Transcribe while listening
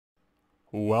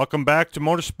Welcome back to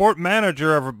Motorsport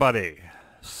Manager, everybody.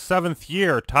 7th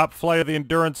year, top flight of the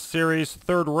Endurance Series,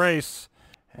 3rd race,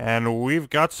 and we've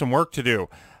got some work to do.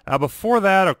 Now before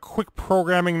that, a quick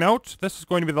programming note. This is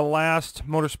going to be the last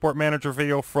Motorsport Manager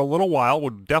video for a little while.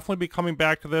 We'll definitely be coming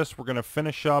back to this. We're going to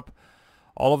finish up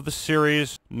all of the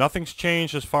series. Nothing's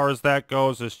changed as far as that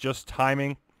goes. It's just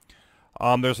timing.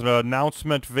 There's an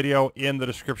announcement video in the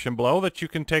description below that you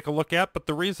can take a look at, but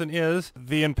the reason is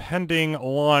the impending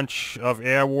launch of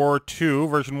Air War 2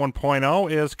 version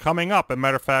 1.0 is coming up. As a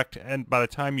matter of fact, and by the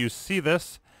time you see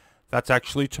this, that's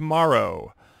actually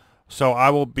tomorrow. So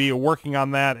I will be working on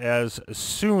that as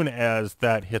soon as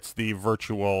that hits the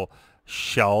virtual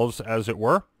shelves, as it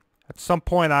were. At some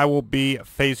point I will be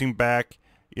phasing back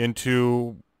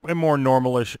into a more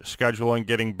normalish schedule and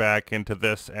getting back into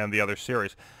this and the other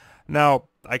series. Now,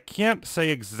 I can't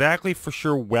say exactly for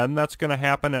sure when that's going to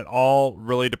happen. It all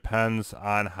really depends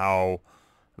on how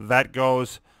that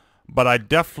goes. But I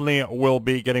definitely will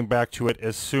be getting back to it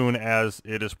as soon as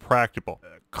it is practicable.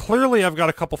 Clearly, I've got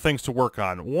a couple things to work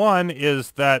on. One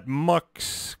is that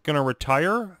Mucke's going to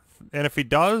retire. And if he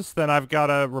does, then I've got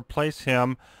to replace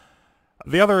him.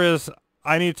 The other is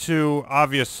I need to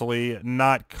obviously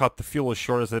not cut the fuel as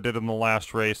short as I did in the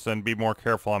last race and be more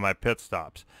careful on my pit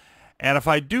stops. And if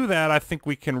I do that, I think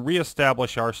we can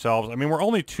reestablish ourselves. I mean, we're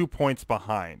only 2 points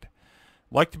behind.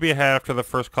 Like to be ahead after the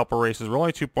first couple races. We're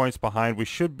only 2 points behind. We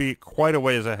should be quite a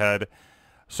ways ahead.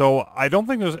 So I don't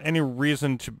think there's any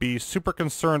reason to be super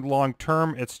concerned long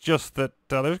term. It's just that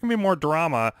there's going to be more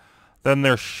drama than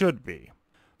there should be.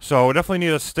 So we definitely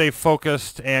need to stay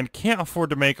focused and can't afford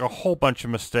to make a whole bunch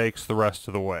of mistakes the rest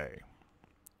of the way.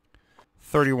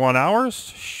 31 hours?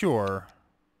 Sure.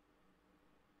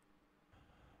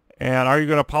 And are you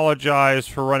going to apologize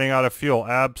for running out of fuel?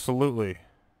 Absolutely.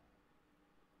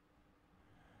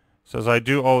 Says I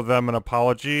do owe them an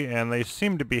apology, and they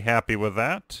seem to be happy with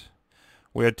that.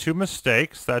 We had 2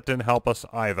 mistakes. That didn't help us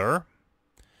either.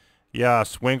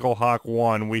 Yes, Winklehawk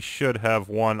won. We should have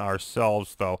won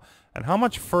ourselves, though. And how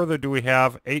much further do we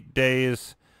have? 8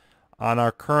 days on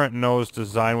our current nose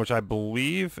design, which I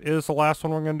believe is the last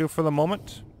one we're going to do for the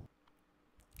moment.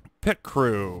 Pit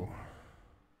crew.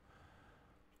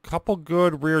 Couple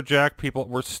good rear jack people.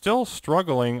 We're still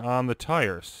struggling on the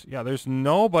tires. Yeah, there's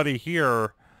nobody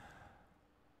here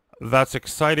that's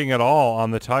exciting at all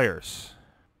on the tires.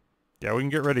 Yeah, we can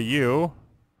get rid of you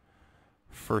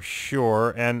for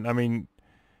sure. And I mean,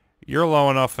 you're low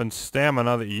enough in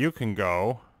stamina that you can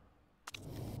go.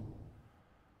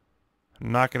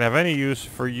 I'm not gonna have any use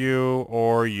for you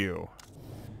or you.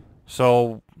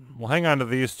 So we'll hang on to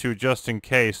these two just in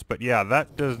case. But yeah,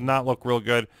 that does not look real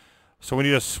good. So we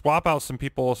need to swap out some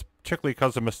people, particularly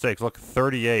because of mistakes. Look,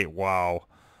 38. Wow.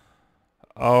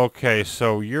 Okay,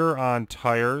 so you're on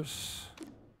tires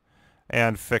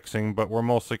and fixing, but we're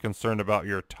mostly concerned about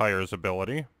your tires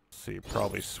ability. Let's see,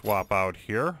 probably swap out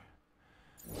here.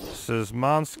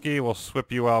 Szymanski, we'll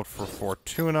swip you out for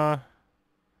Fortuna.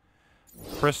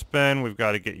 Crispin, we've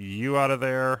got to get you out of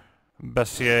there.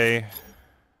 Bessier.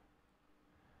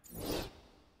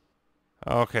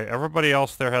 Okay, everybody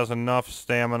else there has enough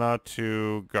stamina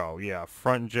to go. Yeah,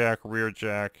 front jack, rear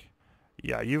jack.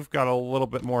 Yeah, you've got a little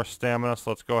bit more stamina, so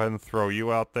let's go ahead and throw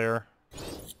you out there.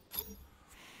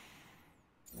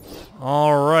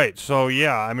 Alright, so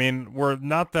yeah, I mean, we're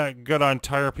not that good on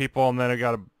tire people, and then I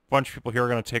got a bunch of people here are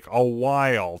going to take a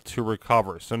while to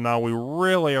recover. So now we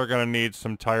really are going to need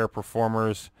some tire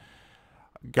performers.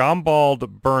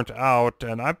 Gombald burnt out,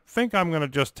 and I think I'm going to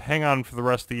just hang on for the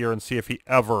rest of the year and see if he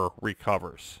ever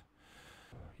recovers.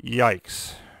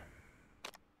 Yikes.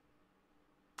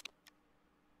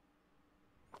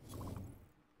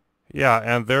 Yeah,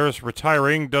 and there's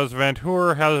retiring. Does Van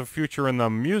Hoor have a future in the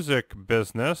music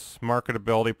business?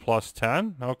 Marketability plus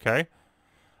 10. Okay.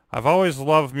 I've always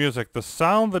loved music. The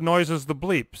sound, the noises, the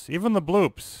bleeps, even the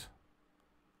bloops.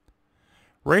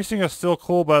 Racing is still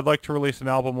cool, but I'd like to release an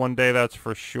album one day, that's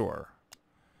for sure.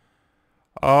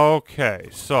 Okay,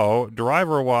 so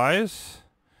driver-wise,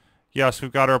 yes,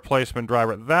 we've got a replacement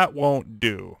driver. That won't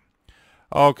do.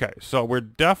 Okay, so we're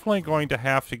definitely going to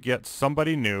have to get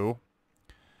somebody new.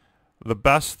 The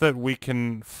best that we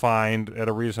can find at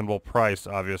a reasonable price,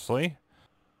 obviously.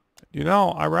 You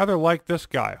know, I rather like this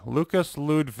guy, Lucas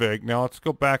Ludwig. Now, let's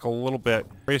go back a little bit.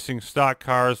 Racing stock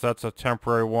cars, that's a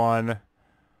temporary one.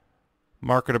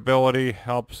 Marketability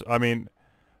helps. I mean,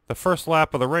 the first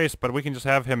lap of the race, but we can just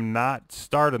have him not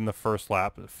start in the first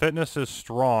lap. Fitness is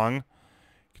strong. You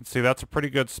can see that's a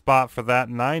pretty good spot for that.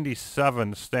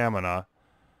 97 stamina.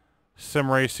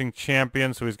 Sim racing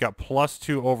champion, so he's got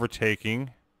 +2 overtaking,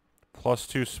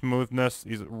 +2 smoothness.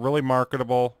 He's really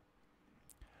marketable.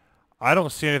 I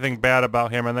don't see anything bad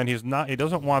about him, and then he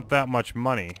doesn't want that much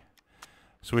money.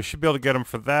 So we should be able to get him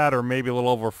for that, or maybe a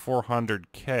little over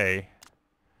 400K.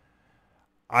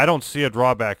 I don't see a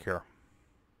drawback here.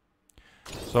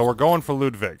 So we're going for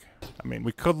Ludwig. I mean,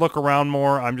 we could look around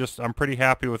more. I'm pretty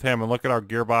happy with him. And look at our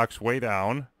gearbox way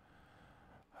down.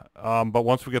 But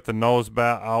once we get the nose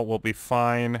out, we'll be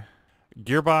fine.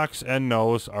 Gearbox and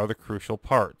nose are the crucial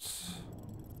parts.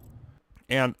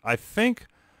 And I think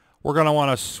we're going to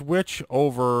want to switch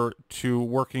over to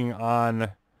working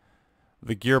on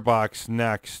the gearbox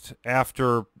next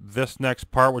after this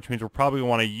next part, which means we'll probably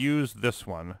want to use this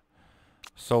one.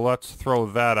 So let's throw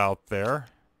that out there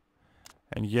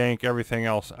and yank everything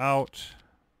else out.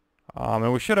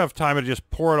 And we should have time to just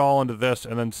pour it all into this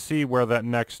and then see where that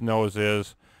next nose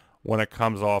is when it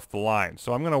comes off the line.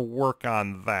 So I'm going to work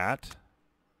on that.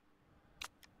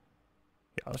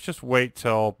 Yeah, let's just wait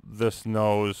till this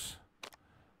nose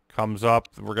comes up.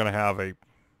 We're going to have a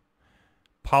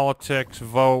politics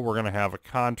vote. We're going to have a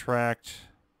contract.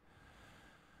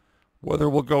 Whether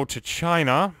we'll go to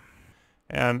China.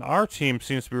 And our team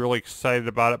seems to be really excited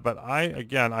about it, but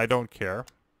I don't care.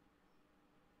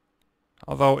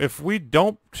 Although if we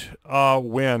don't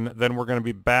win, then we're going to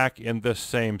be back in this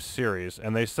same series.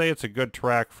 And they say it's a good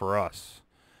track for us.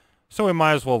 So we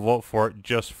might as well vote for it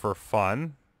just for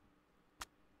fun.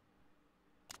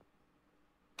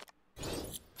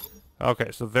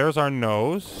 Okay, so there's our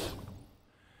nose.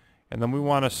 And then we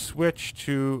want to switch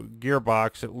to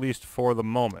gearbox, at least for the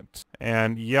moment.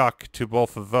 And yuck to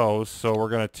both of those, so we're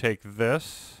going to take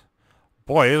this.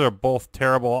 Boy, these are both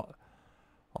terrible.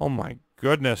 Oh my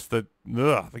goodness, the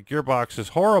gearbox is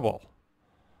horrible.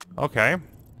 Okay.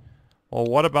 Well,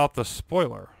 what about the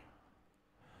spoiler?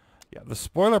 Yeah, the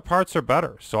spoiler parts are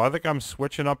better, so I think I'm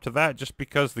switching up to that just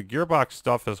because the gearbox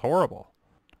stuff is horrible.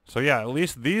 So yeah, at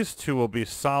least these two will be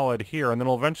solid here, and then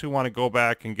we'll eventually want to go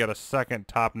back and get a second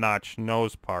top-notch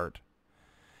nose part.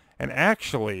 And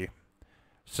actually,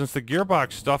 since the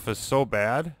gearbox stuff is so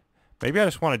bad, maybe I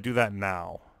just want to do that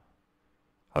now.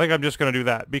 I think I'm just going to do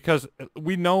that, because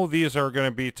we know these are going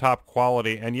to be top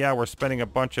quality, and yeah, we're spending a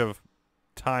bunch of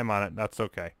time on it. That's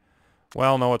okay.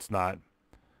 Well, no, it's not.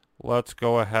 Let's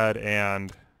go ahead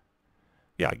and,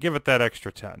 yeah, give it that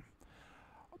extra 10.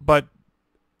 But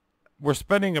we're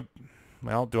spending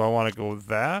well, do I want to go with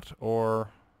that? Or,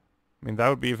 I mean, that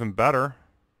would be even better.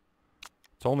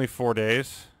 It's only 4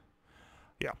 days.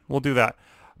 Yeah, we'll do that.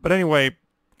 But anyway,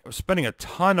 we're spending a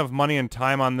ton of money and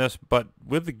time on this, but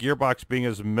with the gearbox being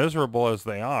as miserable as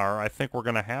they are, I think we're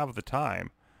going to have the time.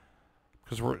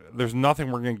 Because there's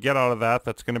nothing we're going to get out of that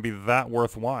that's going to be that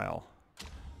worthwhile.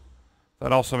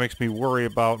 That also makes me worry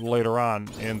about later on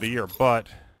in the year. But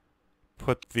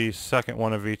put the second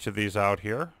one of each of these out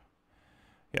here.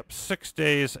 Yep, 6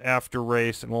 days after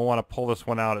race, and we'll want to pull this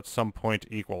one out at some point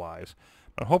to equalize.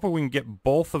 But I'm hoping we can get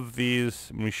both of these,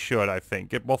 and we should, I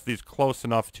think, get both of these close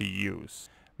enough to use.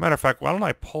 Matter of fact, why don't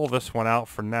I pull this one out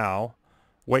for now,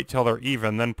 wait till they're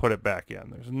even, then put it back in.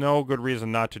 There's no good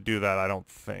reason not to do that, I don't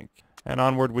think. And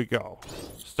onward we go.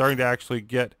 Starting to actually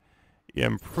get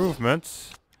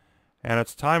improvements, and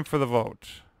it's time for the vote.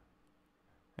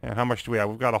 And how much do we have?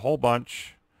 We've got a whole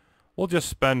bunch. We'll just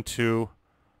spend 2.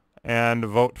 And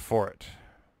vote for it.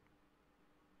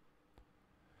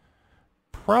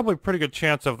 Probably pretty good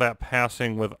chance of that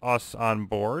passing with us on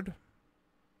board.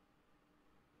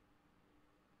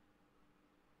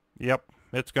 Yep,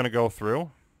 it's going to go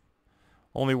through.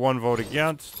 Only 1 vote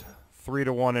against,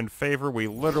 3-1 in favor. We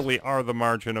literally are the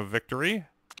margin of victory.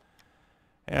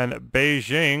 And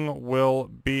Beijing will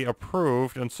be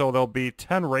approved, and so there'll be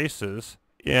 10 races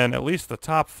in at least the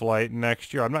top flight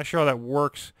next year. I'm not sure how that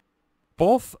works.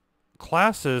 Both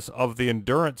classes of the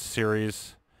endurance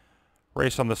series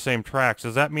race on the same tracks.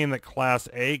 Does that mean that Class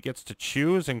A gets to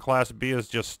choose and Class B is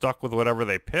just stuck with whatever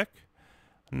they pick?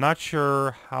 I'm not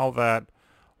sure how that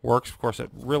works. Of course,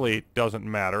 it really doesn't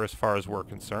matter as far as we're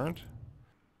concerned.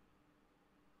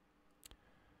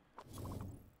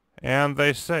 And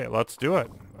they say, let's do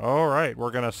it. All right, we're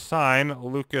going to sign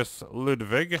Lucas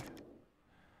Ludwig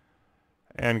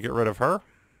and get rid of her.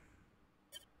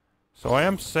 So I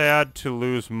am sad to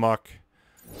lose Mucke,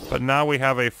 but now we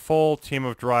have a full team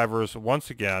of drivers once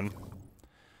again.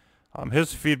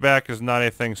 His feedback is not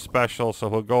anything special, so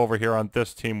he'll go over here on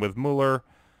this team with Muller.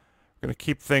 We're going to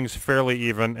keep things fairly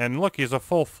even. And look, he's a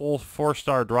full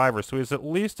 4-star driver, so he's at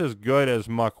least as good as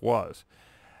Mucke was.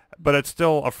 But it's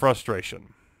still a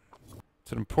frustration.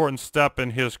 It's an important step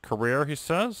in his career, he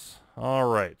says. All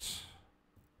right.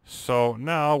 So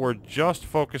now we're just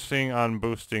focusing on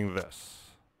boosting this.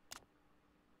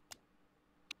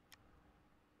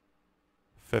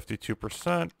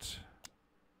 52%.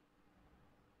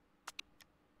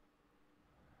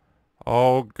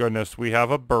 Oh, goodness, we have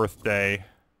a birthday.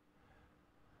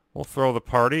 We'll throw the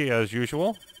party as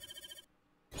usual.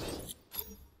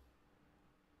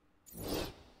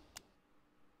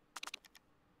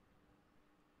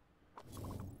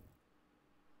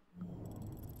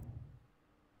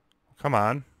 Come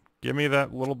on. Give me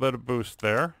that little bit of boost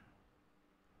there.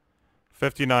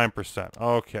 59%.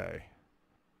 Okay.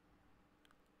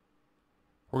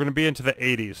 We're going to be into the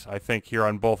 80s, I think, here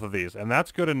on both of these. And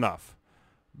that's good enough.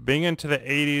 Being into the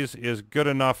 80s is good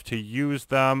enough to use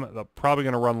them. They're probably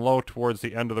going to run low towards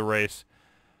the end of the race.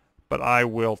 But I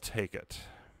will take it.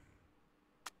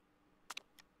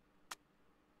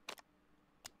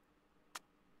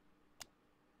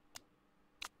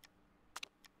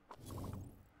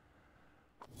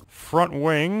 Front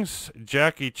wings,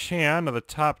 Jackie Chan are the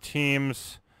top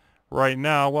teams right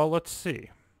now. Well, let's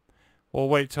see. We'll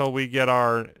wait till we get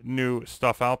our new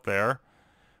stuff out there.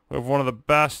 We have one of the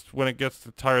best when it gets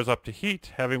the tires up to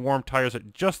heat. Having warm tires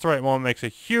at just the right moment makes a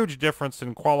huge difference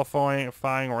in qualifying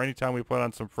or anytime we put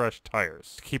on some fresh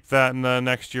tires. Keep that in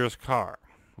next year's car.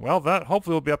 Well, that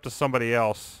hopefully will be up to somebody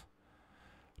else.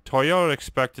 Toyota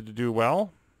expected to do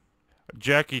well.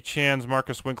 Jackie Chan's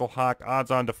Marcus Winkelhock odds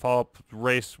on to follow up the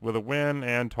race with a win,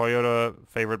 and Toyota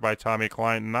favored by Tommy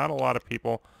Klein. Not a lot of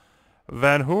people.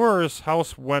 Van Hoor's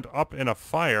house went up in a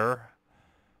fire.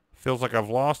 Feels like I've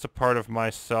lost a part of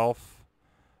myself.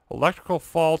 Electrical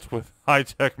fault with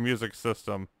high-tech music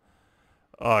system.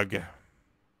 Ugh.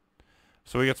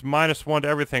 So he gets -1 to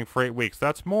everything for 8 weeks.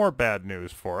 That's more bad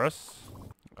news for us.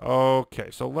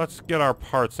 Okay, so let's get our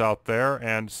parts out there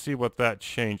and see what that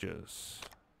changes.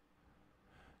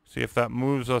 See if that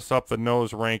moves us up the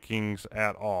nose rankings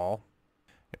at all.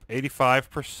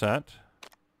 85%.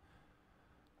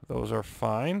 Those are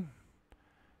fine.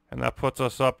 And that puts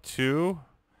us up to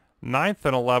 9th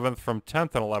and 11th from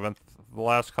 10th and 11th the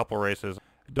last couple races.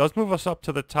 It does move us up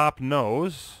to the top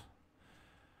nose.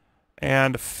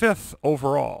 And 5th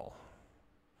overall.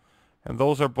 And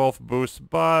those are both boosts,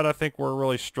 but I think we're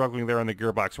really struggling there in the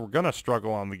gearbox. We're going to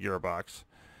struggle on the gearbox.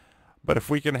 But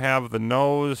if we can have the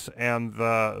nose and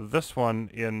this one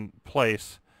in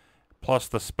place, plus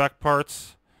the spec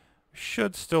parts,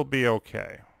 should still be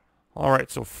okay. All right,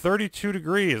 so 32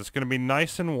 degrees. It's going to be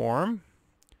nice and warm.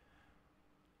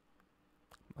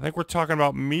 I think we're talking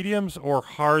about mediums or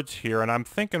hards here, and I'm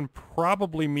thinking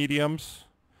probably mediums,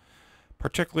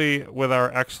 particularly with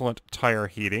our excellent tire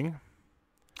heating.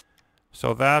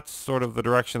 So that's sort of the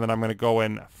direction that I'm going to go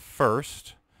in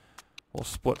first. We'll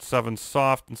split 7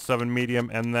 soft and 7 medium,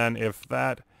 and then if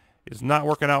that is not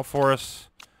working out for us,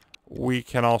 we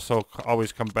can also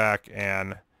always come back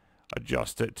and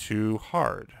adjust it to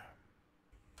hard.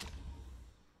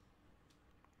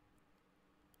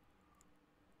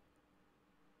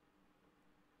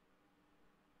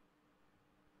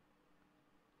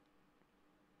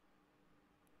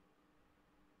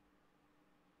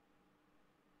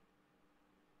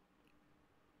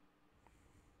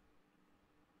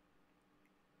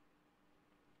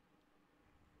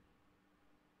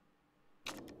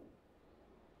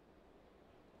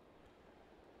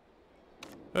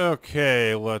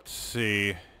 Okay, let's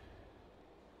see.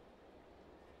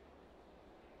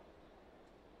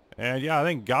 And yeah, I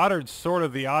think Goddard's sort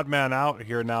of the odd man out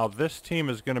here now. This team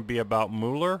is going to be about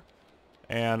Mueller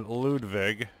and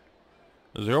Ludwig.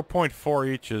 0.4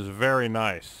 each is very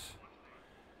nice.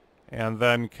 And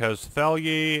then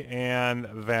Kazthelyi and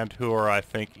Van Tour, I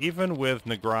think, even with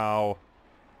Negrau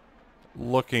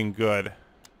looking good.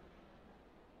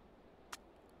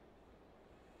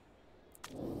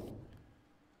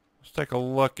 Let's take a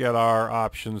look at our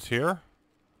options here.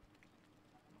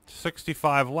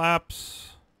 65 laps.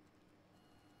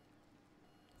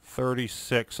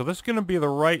 36. So this is going to be the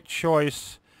right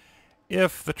choice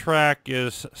if the track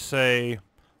is, say, a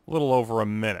little over a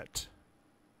minute.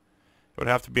 It would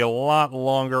have to be a lot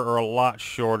longer or a lot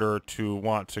shorter to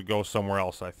want to go somewhere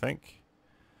else, I think.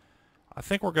 I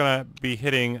think we're going to be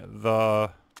hitting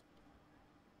the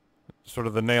sort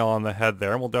of the nail on the head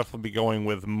there. And we'll definitely be going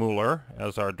with Mueller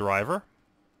as our driver.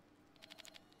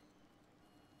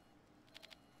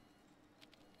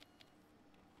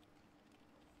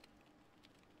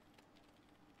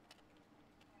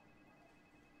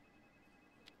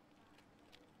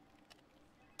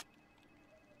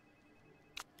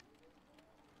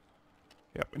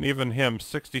 Yep, and even him,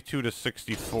 62 to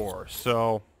 64.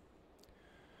 So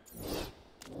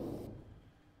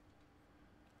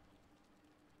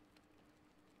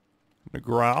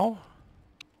Negrau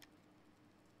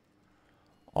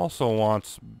also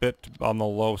wants a bit on the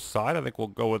low side. I think we'll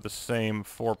go with the same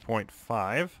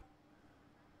 4.5.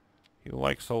 He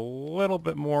likes a little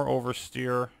bit more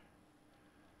oversteer.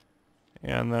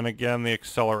 And then again, the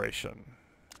acceleration.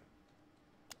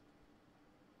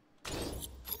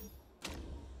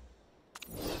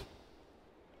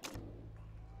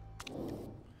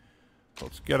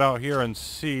 Let's get out here and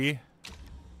see.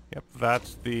 Yep,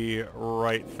 that's the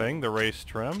right thing, the race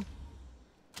trim.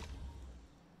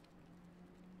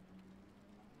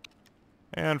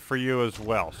 And for you as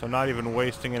well. So not even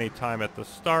wasting any time at the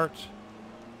start.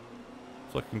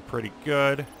 It's looking pretty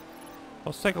good.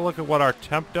 Let's take a look at what our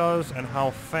temp does and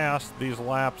how fast these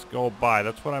laps go by.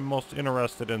 That's what I'm most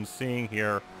interested in seeing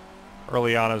here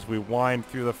early on as we wind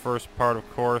through the first part, of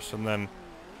course, and then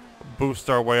boost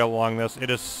our way along this. It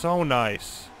is so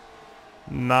nice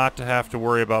not to have to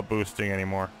worry about boosting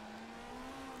anymore.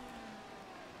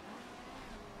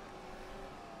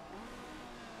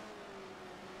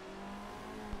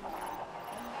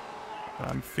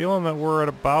 I'm feeling that we're at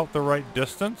about the right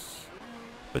distance.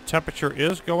 The temperature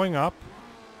is going up,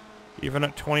 even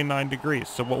at 29 degrees.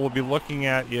 So what we'll be looking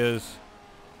at is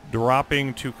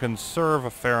dropping to conserve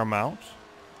a fair amount.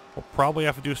 We'll probably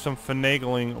have to do some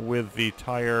finagling with the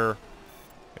tire,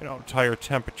 tire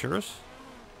temperatures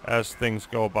as things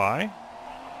go by.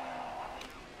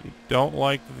 You don't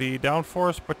like the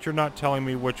downforce, but you're not telling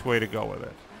me which way to go with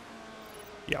it.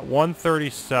 Yeah,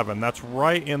 137. That's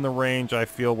right in the range, I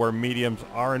feel, where mediums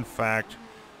are, in fact,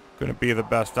 going to be the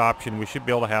best option. We should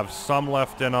be able to have some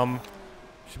left in them.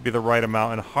 Should be the right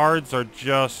amount. And hards are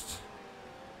just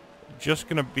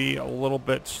going to be a little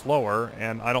bit slower,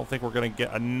 and I don't think we're going to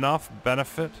get enough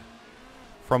benefit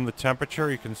from the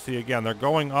temperature. You can see, again, they're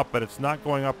going up, but it's not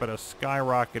going up at a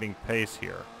skyrocketing pace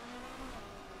here.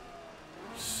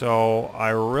 So I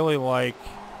really like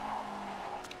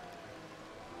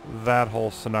that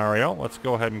whole scenario. Let's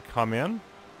go ahead and come in.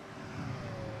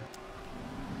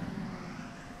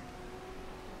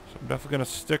 So I'm definitely going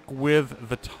to stick with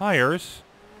the tires,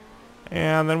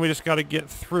 and then we just got to get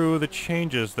through the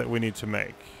changes that we need to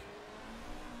make.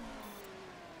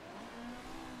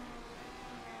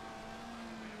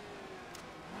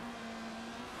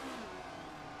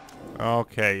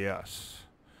 Okay, yes.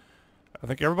 I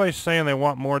think everybody's saying they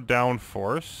want more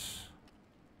downforce,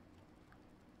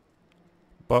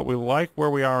 but we like where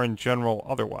we are in general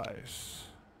otherwise.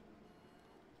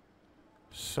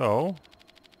 So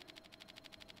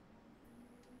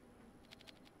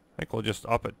I think we'll just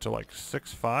up it to like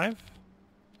 6.5.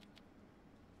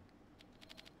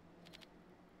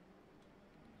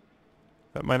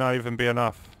 That might not even be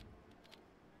enough.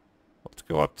 Let's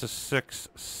go up to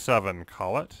 6.7,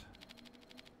 call it.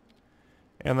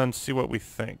 And then see what we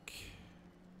think.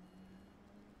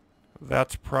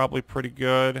 That's probably pretty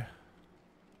good.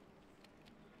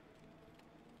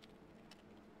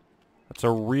 That's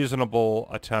a reasonable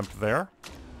attempt there.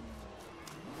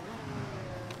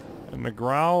 And the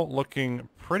growl looking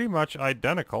pretty much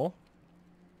identical.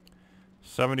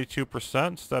 72%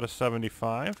 instead of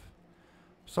 75.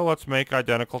 So let's make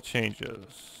identical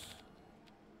changes.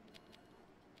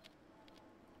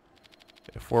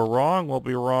 If we're wrong, we'll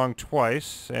be wrong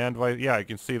twice. And yeah, you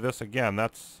can see this again.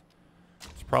 It's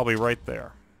probably right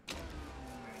there.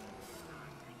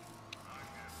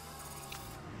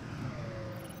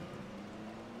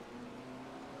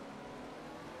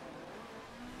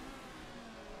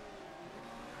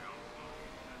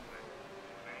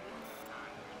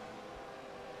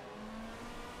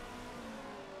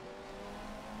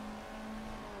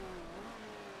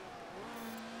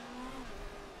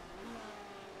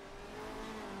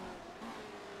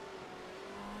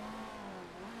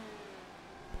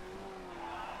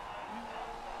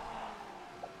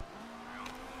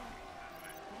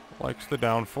 Likes the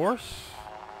downforce.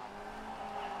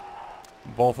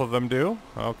 Both of them do.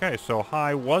 Okay, so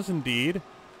high was indeed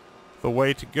the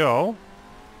way to go.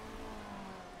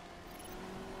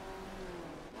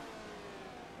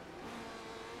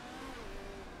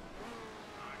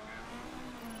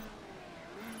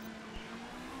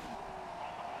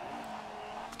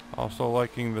 Also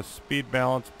liking the speed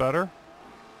balance better.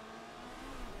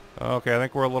 Okay, I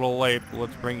think we're a little late.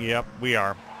 Let's bring you up. We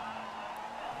are.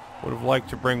 Would have liked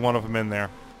to bring one of them in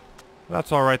there.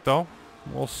 That's all right, though.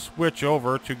 We'll switch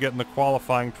over to getting the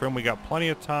qualifying trim. We got plenty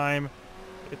of time.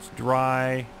 It's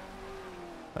dry.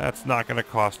 That's not going to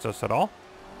cost us at all.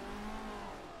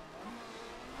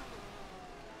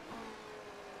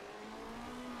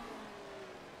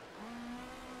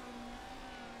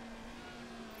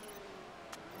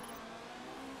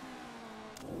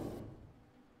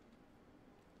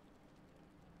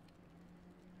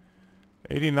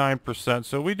 %.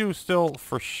 So we do still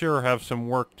for sure have some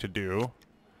work to do.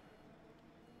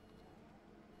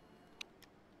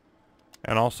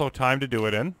 And also time to do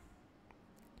it in.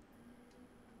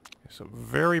 So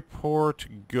very poor to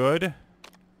good.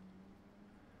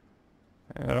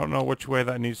 I don't know which way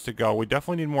that needs to go. We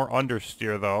definitely need more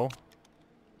understeer, though.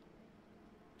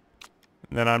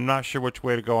 And then I'm not sure which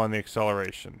way to go on the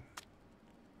acceleration.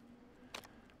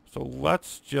 So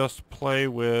let's just play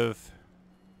with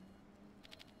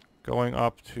going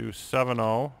up to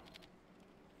 7.0.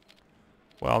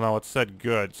 Well, no, it said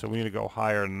good, so we need to go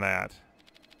higher than that.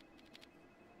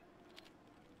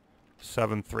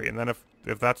 7.3. And then if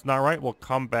that's not right, we'll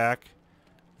come back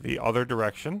the other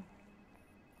direction.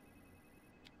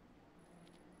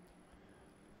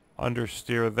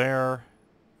 Understeer there.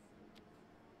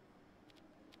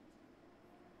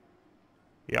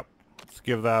 Yep. Let's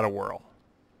give that a whirl.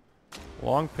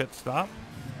 Long pit stop.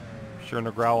 I'm sure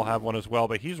Negrao will have one as well,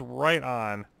 but he's right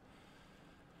on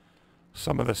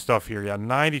some of this stuff here. Yeah,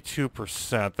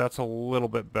 92%. That's a little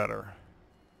bit better.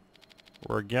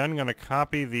 We're again going to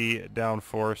copy the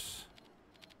downforce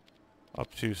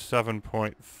up to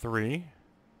 7.3.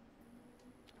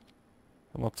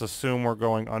 And let's assume we're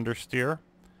going understeer.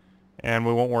 And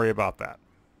we won't worry about that.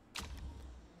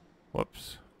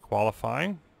 Whoops.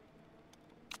 Qualifying.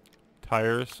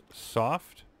 Tires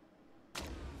soft.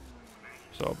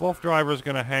 So both drivers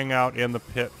going to hang out in the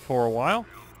pit for a while.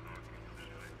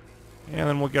 And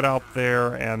then we'll get out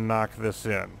there and knock this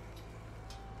in.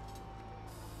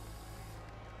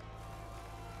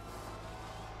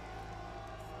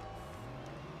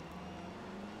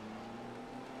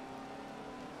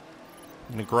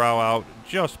 Negrao out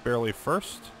just barely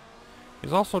first.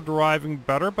 He's also driving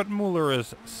better, but Mueller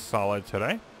is solid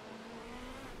today.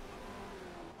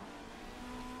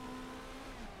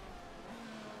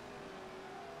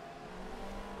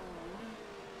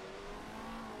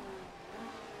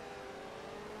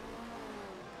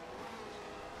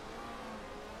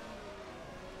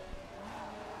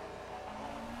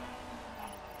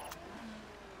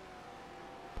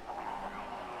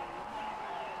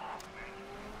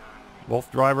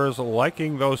 Both drivers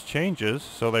liking those changes,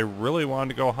 so they really wanted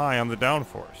to go high on the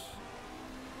downforce.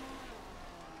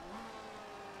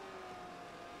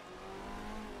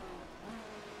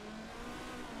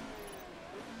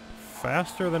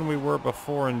 Faster than we were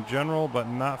before in general, but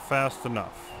not fast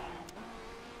enough.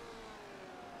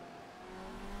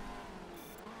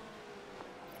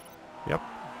 Yep.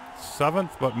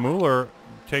 7th, but Mueller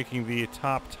taking the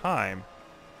top time.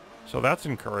 So that's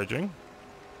encouraging.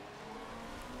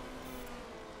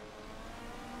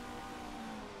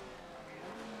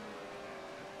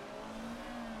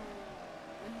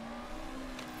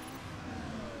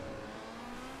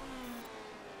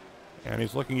 And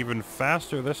he's looking even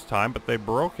faster this time, but they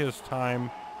broke his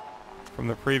time from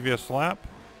the previous lap.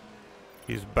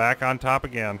 He's back on top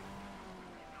again.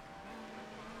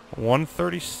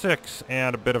 136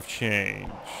 and a bit of change.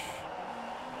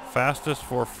 Fastest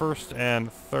for first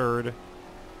and third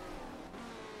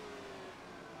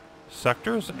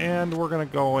sectors, and we're going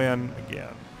to go in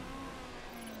again.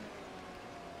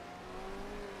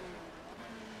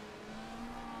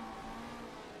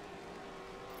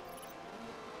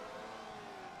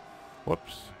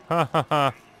 Whoops. Ha ha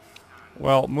ha.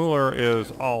 Well, Mueller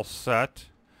is all set.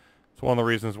 It's one of the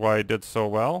reasons why he did so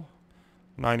well.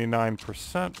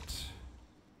 99%.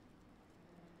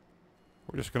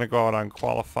 We're just going to go out on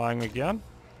qualifying again.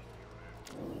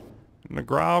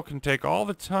 Negrao can take all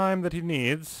the time that he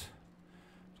needs,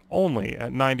 only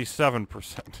at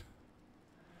 97%.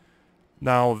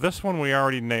 Now, this one we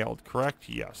already nailed, correct?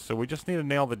 Yes. So we just need to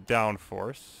nail the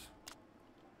downforce.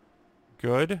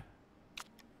 Good.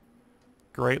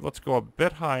 Great. Let's go a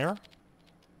bit higher.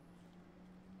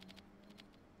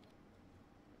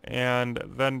 And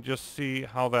then just see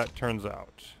how that turns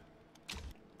out.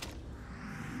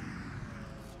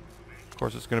 Of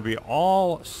course, it's going to be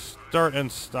all start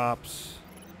and stops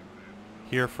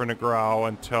here for Negrao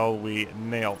until we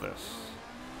nail this.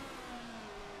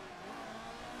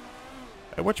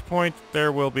 At which point,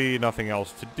 there will be nothing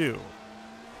else to do.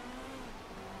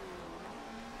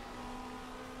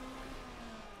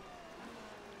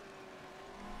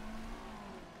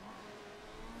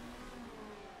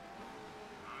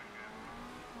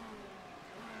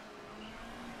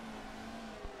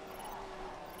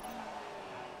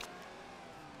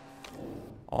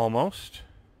 Almost.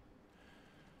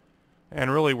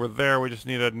 And really, we're there. We just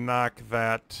need to knock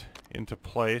that into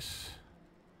place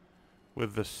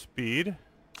with the speed.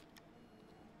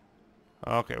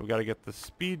 Okay, we got to get the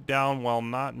speed down while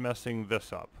not messing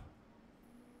this up.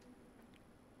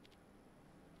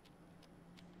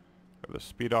 Or the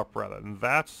speed up, rather. And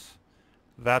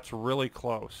that's really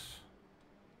close.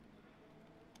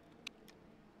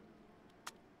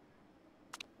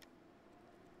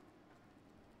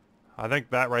 I think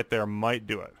that right there might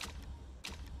do it.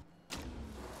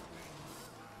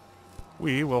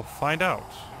 We will find out.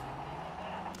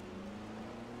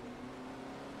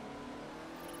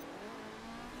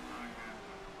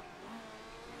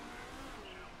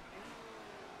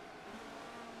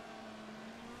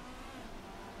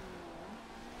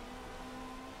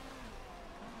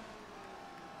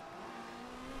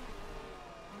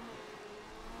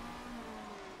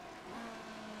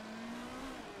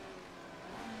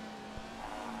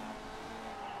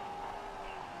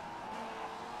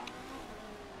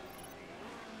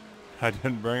 I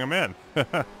didn't bring him in.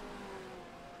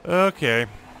 Okay.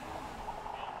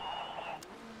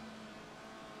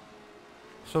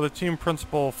 So the team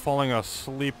principal falling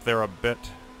asleep there a bit.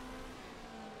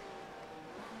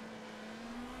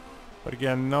 But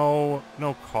again, no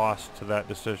cost to that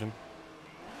decision.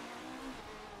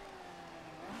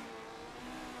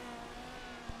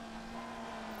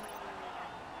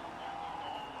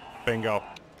 Bingo.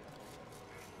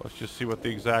 Let's just see what the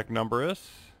exact number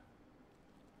is.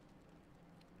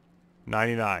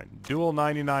 99. Dual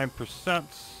 99%.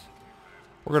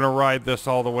 We're going to ride this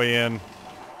all the way in.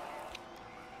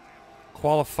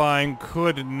 Qualifying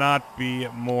could not be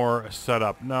more set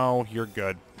up. No, you're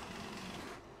good.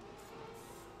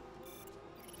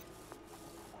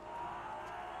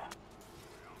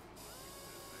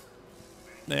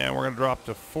 And we're going to drop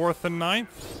to 4th and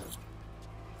 9th.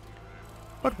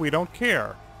 But we don't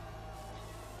care.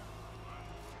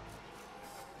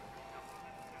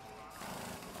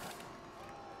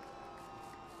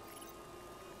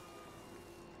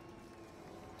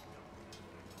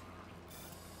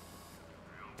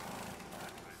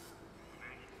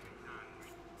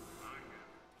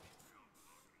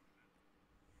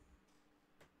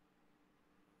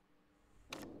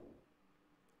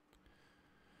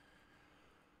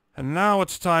 And now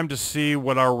it's time to see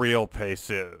what our real pace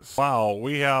is. Wow,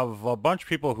 we have a bunch of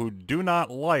people who do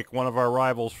not like one of our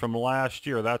rivals from last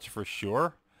year, that's for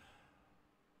sure.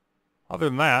 Other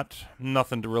than that,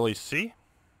 nothing to really see.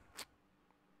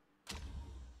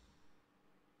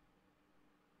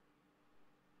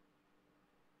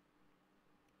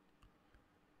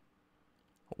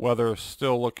 Weather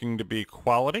still looking to be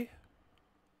quality.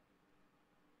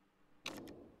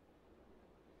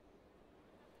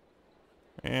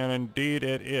 And indeed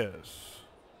it is.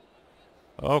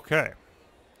 Okay.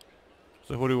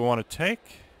 So who do we want to take?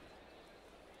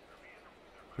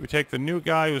 Do we take the new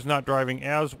guy who's not driving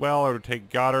as well, or do we take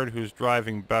Goddard who's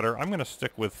driving better? I'm going to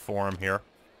stick with Form here.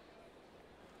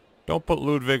 Don't put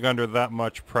Ludwig under that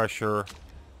much pressure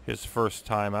his first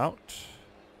time out.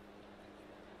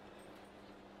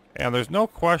 And there's no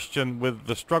question with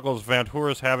the struggles Vantour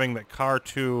is having that Car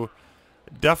 2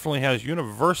 definitely has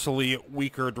universally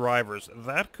weaker drivers.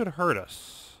 That could hurt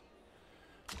us.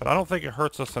 But I don't think it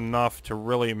hurts us enough to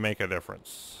really make a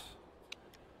difference.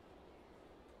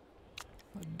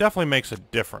 It definitely makes a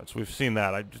difference. We've seen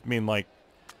that. I just mean, like,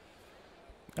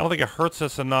 I don't think it hurts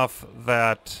us enough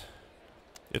that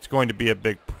it's going to be a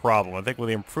big problem. I think with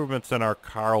the improvements in our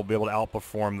car, we'll be able to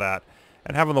outperform that.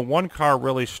 And having the one car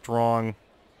really strong,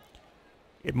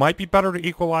 it might be better to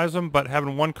equalize them, but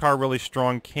having one car really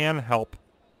strong can help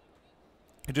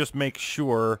to just make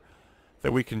sure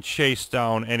that we can chase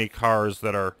down any cars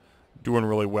that are doing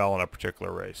really well in a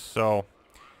particular race. So,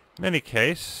 in any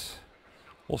case,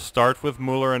 we'll start with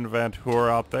Mueller and Vantour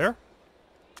out there.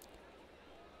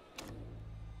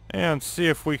 And see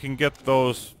if we can get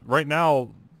those. Right now,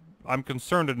 I'm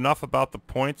concerned enough about the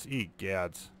points.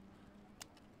 Egads.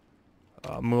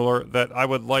 Mueller, that I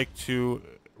would like to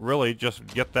really just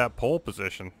get that pole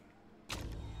position.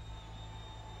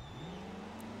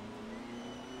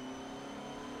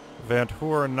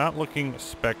 Vantour not looking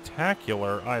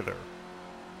spectacular either.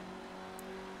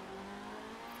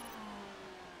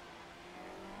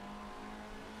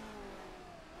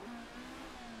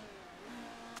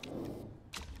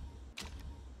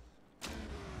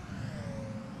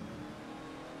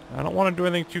 I don't want to do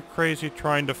anything too crazy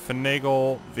trying to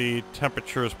finagle the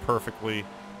temperatures perfectly.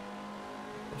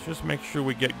 Let's just make sure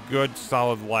we get good,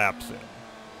 solid laps in.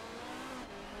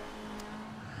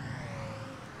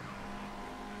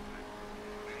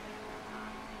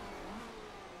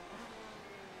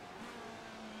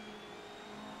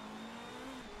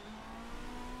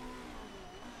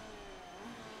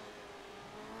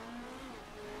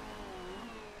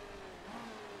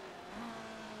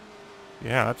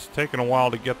 Yeah, it's taken a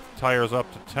while to get the tires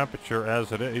up to temperature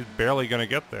as it is. He's barely going to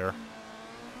get there.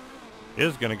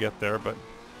 Is going to get there, but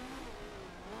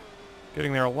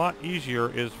getting there a lot easier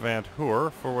is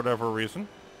Vantour for whatever reason.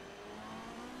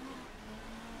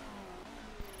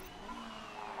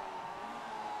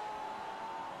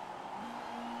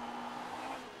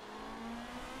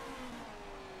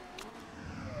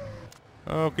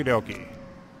 Okie dokie.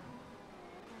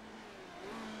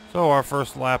 So our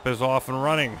first lap is off and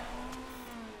running.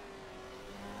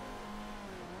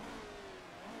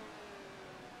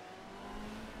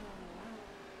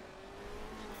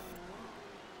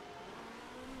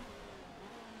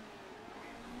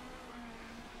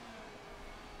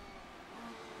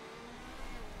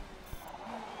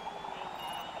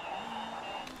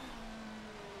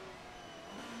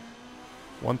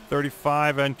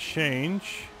 $135 and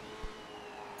change.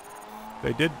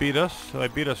 They did beat us. They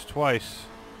beat us twice.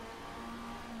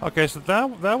 Okay, so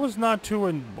that was not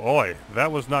too boy,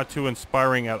 that was not too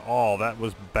inspiring at all. That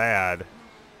was bad.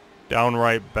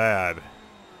 Downright bad.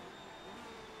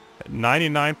 At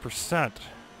 99%.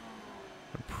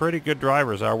 Pretty good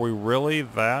drivers. Are we really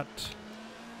that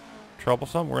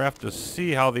troublesome? We're gonna have to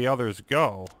see how the others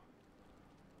go.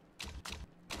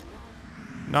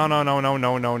 No, no, no, no,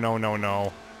 no, no, no, no,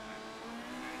 no.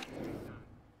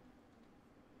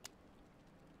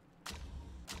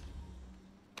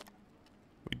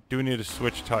 We do need to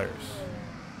switch tires.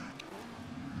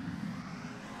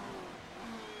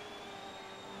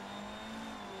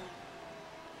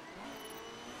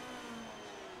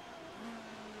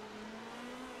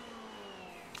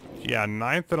 Yeah,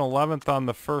 9th and 11th on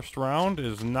the first round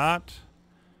is not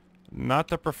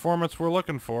the performance we're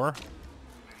looking for.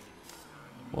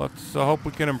 Let's hope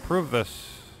we can improve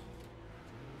this.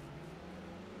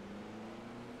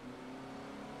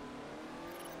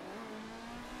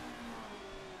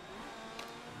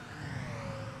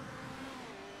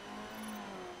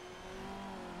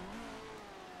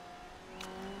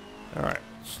 All right,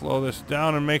 slow this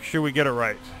down and make sure we get it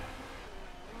right.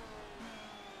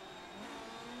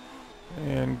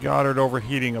 And Goddard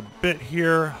overheating a bit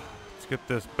here. Let's get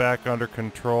this back under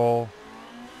control.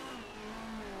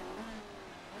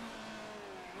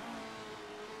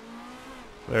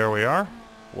 There we are.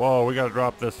 Whoa, we gotta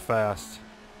drop this fast.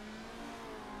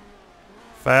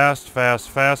 Fast, fast,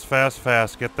 fast, fast,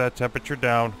 fast. Get that temperature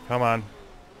down. Come on.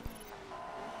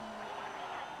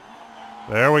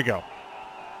 There we go.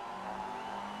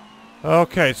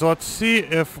 Okay, so let's see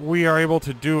if we are able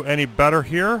to do any better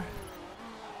here.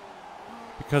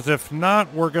 Because if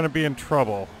not, we're gonna be in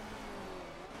trouble.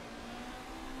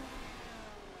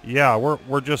 Yeah,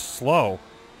 we're just slow.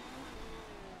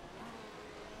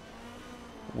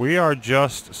 We are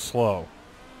just slow.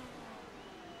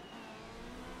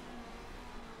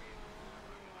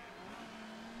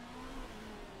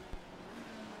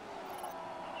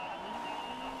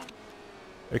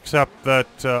 Except that,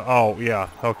 oh yeah,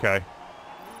 okay.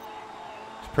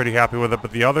 Just pretty happy with it,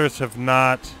 but the others have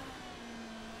not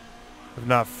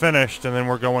finished, and then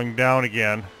we're going down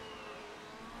again.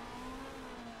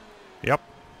 Yep.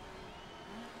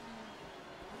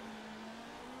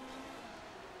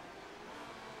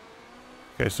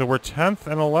 Okay, so we're 10th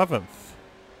and 11th.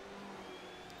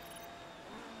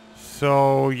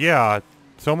 So, yeah,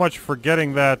 so much for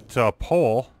getting that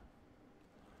pole.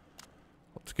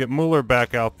 Let's get Mueller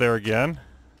back out there again.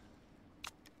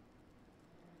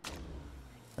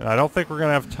 And I don't think we're going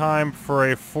to have time for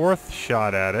a fourth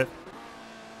shot at it.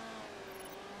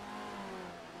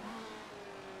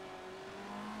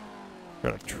 We're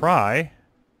going to try.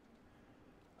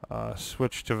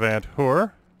 Switch to Van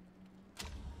Hoor.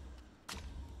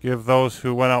 Give those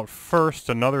who went out first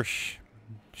another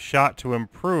shot to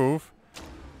improve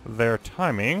their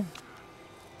timing.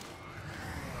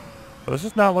 But this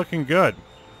is not looking good.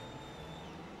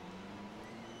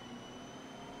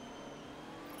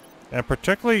 And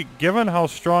particularly given how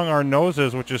strong our nose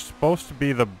is, which is supposed to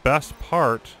be the best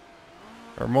part,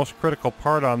 or most critical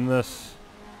part on this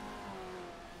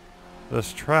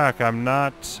track, I'm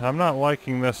not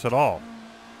liking this at all.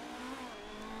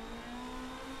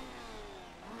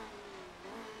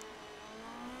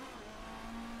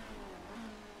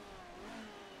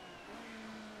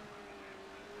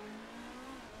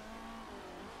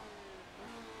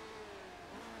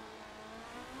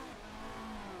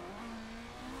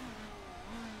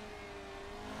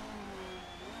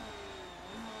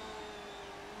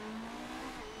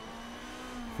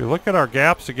 If you look at our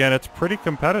gaps again, it's pretty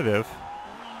competitive.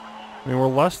 I mean, we're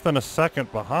less than a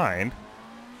second behind.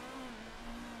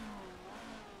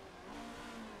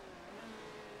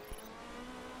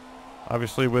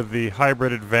 Obviously, with the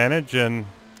hybrid advantage and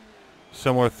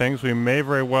similar things, we may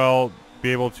very well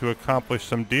be able to accomplish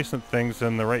some decent things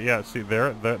in the right. Yeah, see,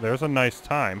 there's a nice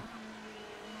time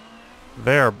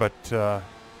there, but still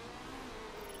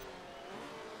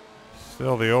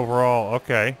the overall,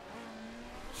 okay.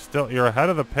 Still, you're ahead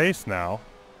of the pace now.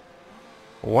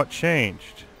 What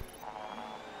changed?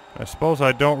 I suppose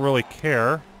I don't really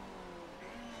care.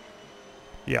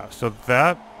 Yeah, so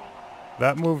that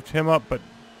That moved him up, but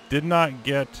did not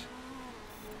get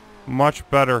much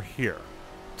better here.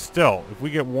 Still, if we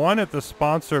get 1 at the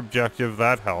sponsor objective,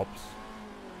 that helps.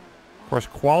 Of course,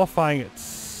 qualifying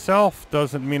itself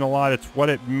doesn't mean a lot. It's what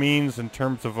it means in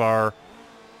terms of our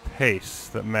pace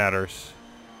that matters.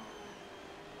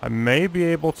 I may be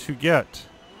able to get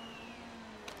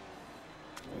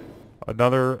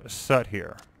another set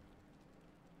here.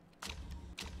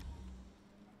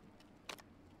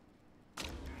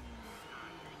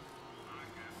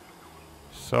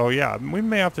 So yeah, we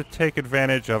may have to take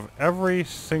advantage of every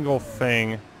single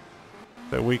thing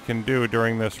that we can do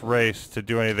during this race to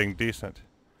do anything decent.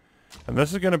 And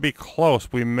this is going to be close.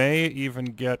 We may even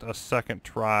get a second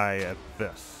try at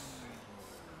this.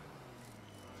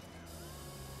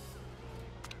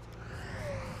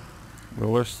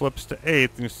 Miller slips to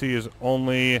 8th, and you see is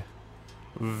only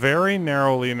very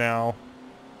narrowly now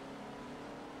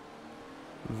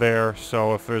there.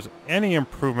 So if there's any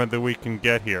improvement that we can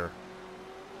get here,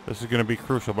 this is going to be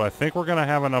crucial. But I think we're going to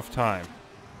have enough time.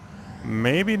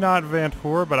 Maybe not Van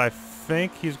Hoor, but I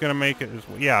think he's going to make it as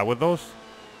well. Yeah, with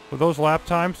those lap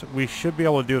times, we should be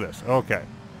able to do this. Okay.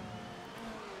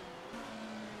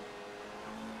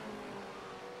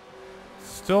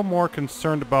 Still more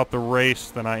concerned about the race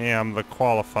than I am the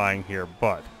qualifying here,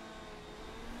 but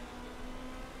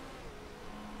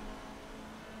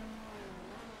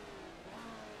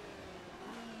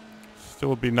still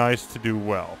would be nice to do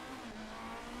well.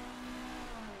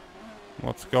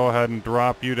 Let's go ahead and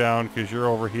drop you down because you're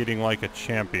overheating like a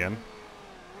champion.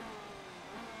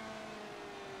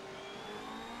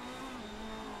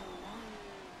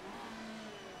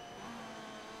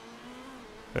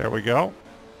 There we go.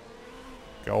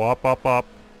 Go up, up, up.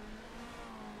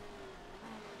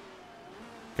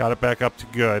 Got it back up to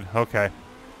good. Okay.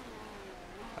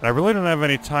 And I really don't have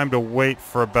any time to wait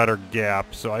for a better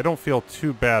gap, so I don't feel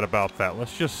too bad about that.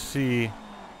 Let's just see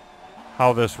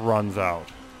how this runs out.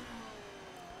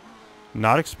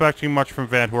 Not expecting much from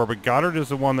Van Hoor, but Goddard is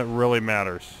the one that really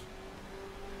matters.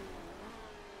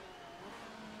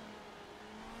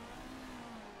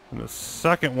 And the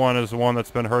second one is the one that's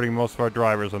been hurting most of our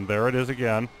drivers, and there it is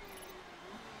again.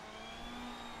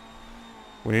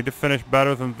 We need to finish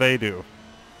better than they do.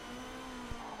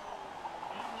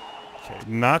 Okay,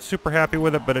 not super happy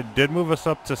with it, but it did move us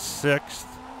up to 6th,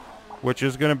 which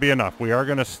is going to be enough. We are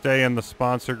going to stay in the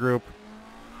sponsor group.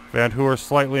 Van Hoor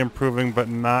slightly improving, but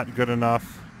not good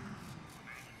enough.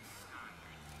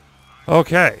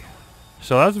 Okay,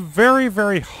 so that's very,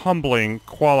 very humbling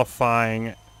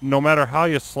qualifying, no matter how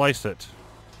you slice it.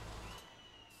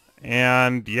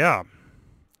 And yeah,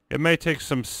 it may take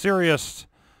some serious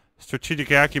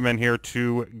strategic acumen here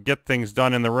to get things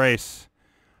done in the race.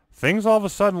 Things all of a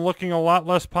sudden looking a lot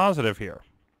less positive here.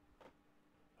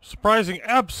 Surprising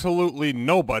absolutely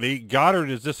nobody,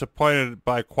 Goddard is disappointed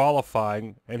by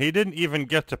qualifying, and he didn't even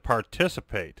get to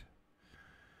participate.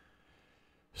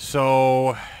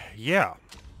 So, yeah.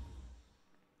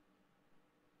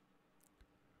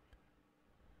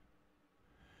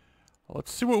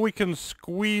 Let's see what we can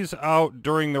squeeze out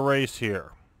during the race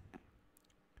here.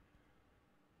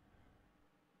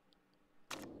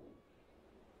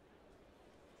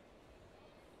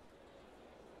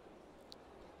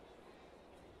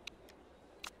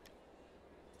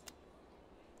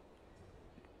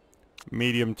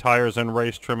 Medium tires and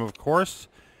race trim, of course.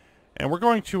 And we're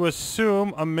going to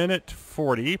assume a minute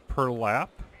 40 per lap.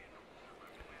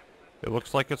 It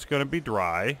looks like it's going to be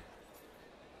dry.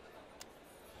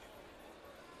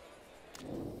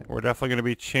 We're definitely going to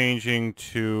be changing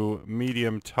to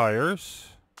medium tires.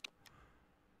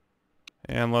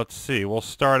 And let's see, we'll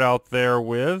start out there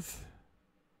with...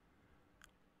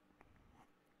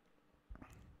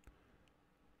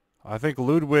 I think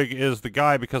Ludwig is the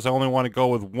guy because I only want to go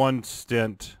with one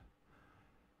stint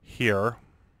here.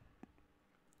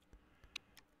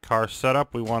 Car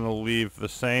setup, we want to leave the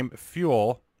same.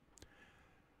 Fuel.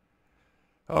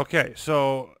 Okay,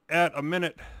 so at a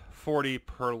minute 40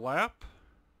 per lap.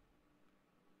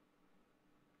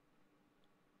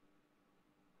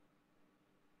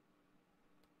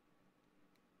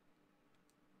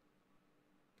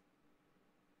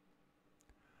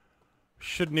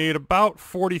 Should need about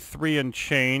 43 and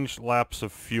change laps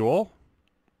of fuel.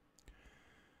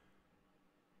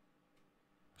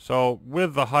 So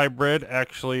with the hybrid,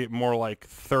 actually more like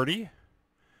 30.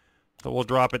 So we'll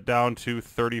drop it down to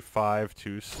 35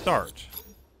 to start.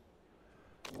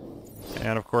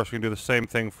 And of course we can do the same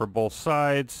thing for both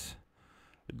sides.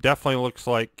 It definitely looks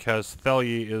like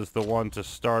Castelli is the one to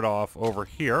start off over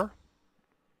here.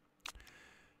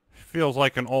 Feels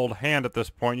like an old hand at this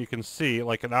point. You can see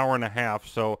like an hour and a half,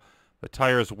 so the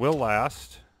tires will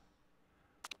last.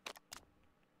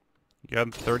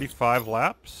 Again, 35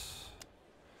 laps.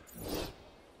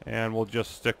 And we'll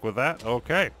just stick with that.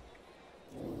 Okay.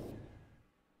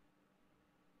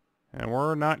 And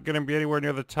we're not going to be anywhere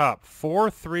near the top.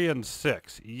 4, 3, and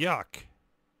 6. Yuck.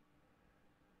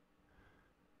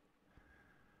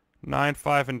 9,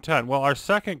 5, and 10. Well, our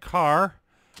second car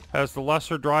has the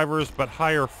lesser drivers but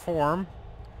higher form.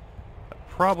 That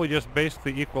probably just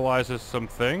basically equalizes some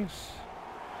things.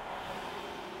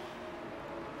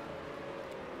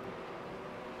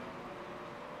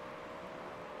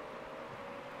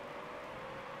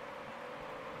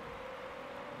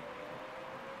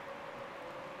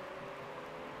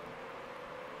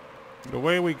 The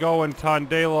way we go in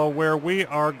Tondela, where we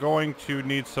are going to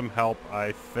need some help,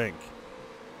 I think.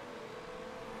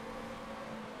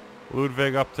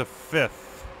 Ludwig up to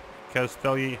 5th.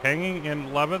 Castelli hanging in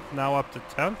 11th, now up to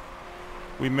 10th.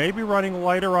 We may be running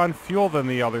lighter on fuel than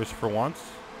the others for once.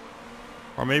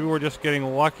 Or maybe we're just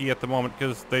getting lucky at the moment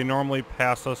because they normally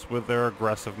pass us with their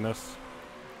aggressiveness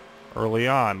early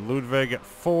on. Ludwig at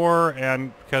 4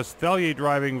 and Castelli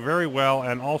driving very well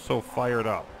and also fired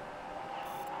up.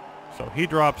 So he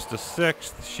drops to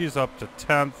 6th. She's up to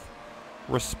 10th.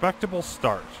 Respectable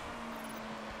start.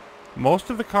 Most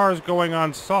of the cars going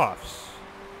on softs.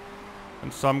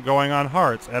 And some going on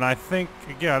hards. And I think,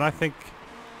 again,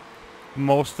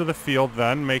 most of the field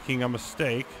then making a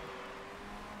mistake.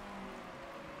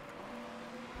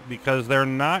 Because they're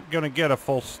not going to get a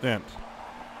full stint.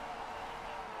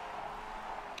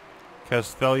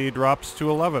 Castelli drops to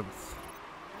 11th.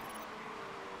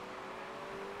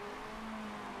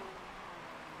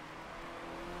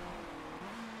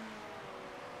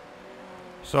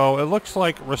 So it looks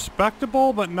like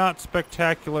respectable but not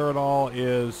spectacular at all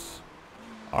is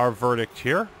our verdict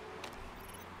here.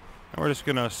 And we're just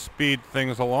going to speed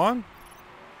things along.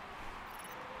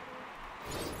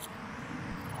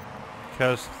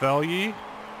 Castelli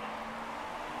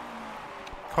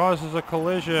causes a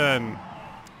collision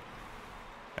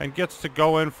and gets to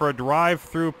go in for a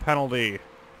drive-through penalty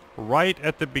right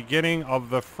at the beginning of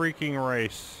the freaking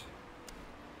race.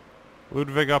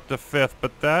 Ludwig up to 5th,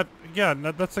 but that, again,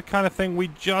 that's the kind of thing we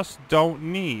just don't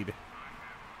need.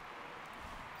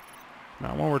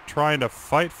 Not when we're trying to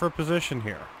fight for position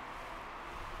here.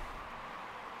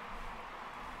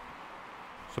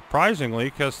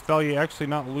 Surprisingly, Castelli actually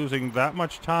not losing that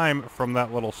much time from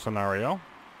that little scenario.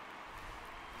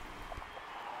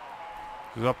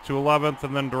 He's up to 11th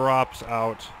and then drops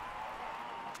out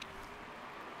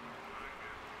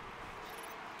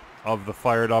of the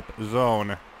fired up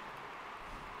zone.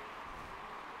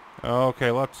 Okay,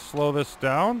 let's slow this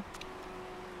down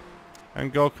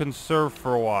and go conserve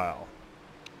for a while.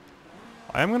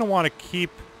 I am going to want to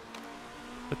keep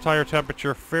the tire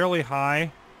temperature fairly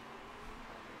high,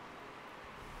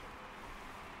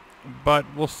 but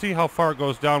we'll see how far it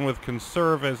goes down with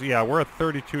conserve as, yeah, we're at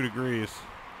 32 degrees.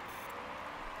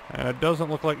 And it doesn't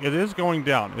look like it is going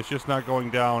down. It's just not going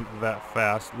down that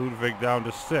fast. Ludwig down to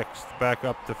 6th, back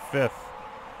up to 5th.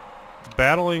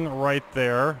 Battling right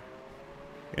there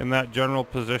in that general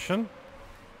position.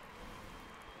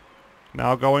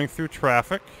 Now going through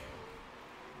traffic.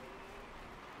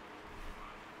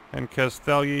 And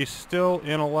Castelli still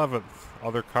in 11th.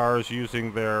 Other cars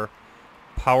using their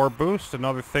power boost,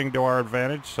 another thing to our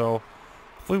advantage. So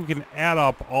hopefully we can add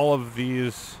up all of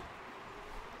these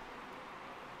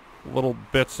little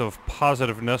bits of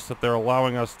positiveness that they're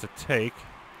allowing us to take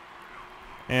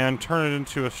and turn it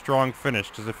into a strong finish.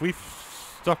 Because if we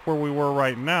stuck where we were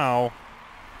right now,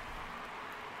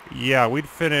 yeah, we'd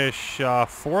finish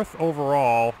 4th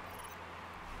overall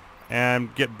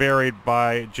and get buried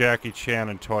by Jackie Chan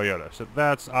and Toyota. So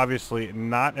that's obviously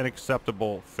not an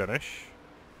acceptable finish.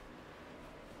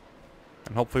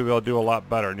 And hopefully they'll do a lot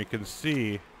better. And you can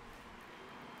see,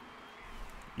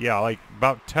 yeah, like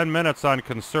about 10 minutes on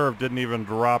conserve, didn't even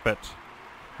drop it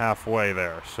halfway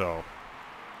there. So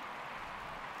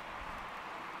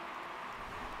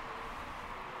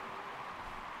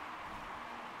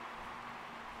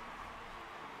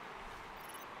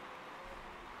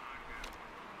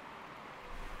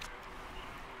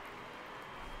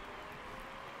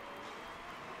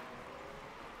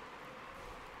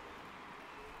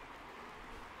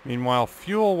meanwhile,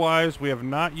 fuel-wise, we have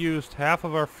not used half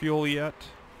of our fuel yet.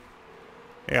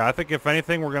 Yeah, I think if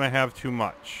anything, we're going to have too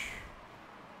much.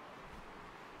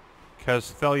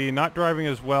 Castelli not driving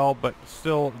as well, but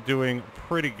still doing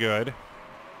pretty good.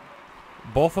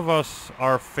 Both of us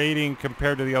are fading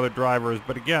compared to the other drivers,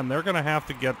 but again, they're going to have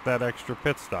to get that extra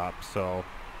pit stop, so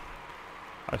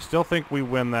I still think we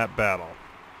win that battle.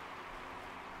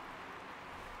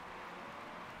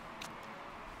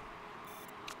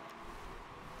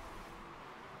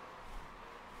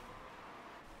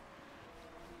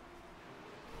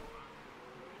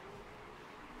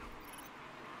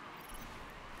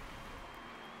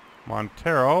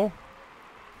 Montero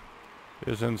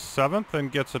is in 7th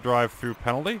and gets a drive-through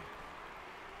penalty.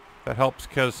 That helps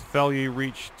Kestelyi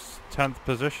reach 10th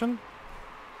position,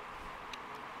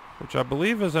 which I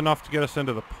believe is enough to get us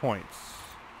into the points.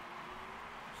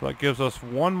 So that gives us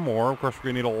one more. Of course,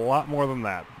 we're going to need a lot more than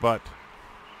that, but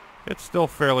it's still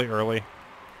fairly early.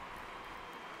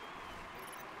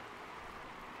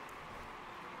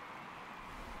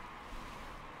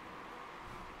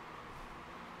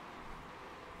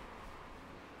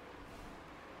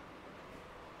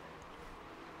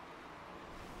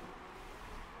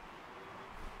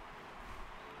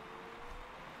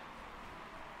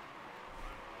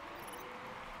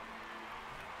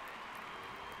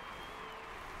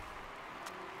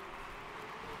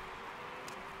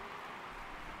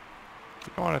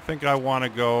 You know what, I think I want to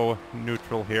go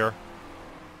neutral here.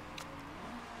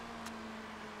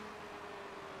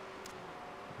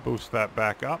 Boost that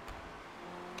back up.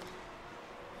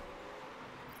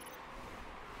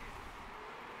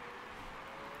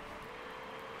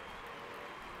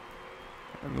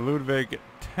 And Ludwig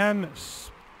 10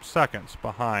 seconds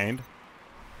behind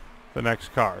the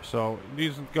next car. So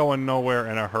he's going nowhere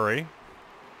in a hurry.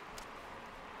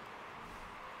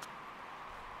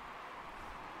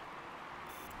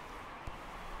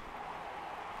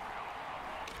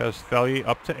 Kestelyi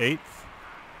up to 8th.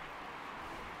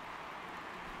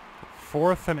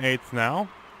 4th and 8th now.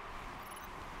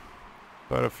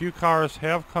 But a few cars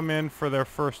have come in for their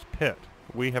first pit.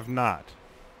 We have not.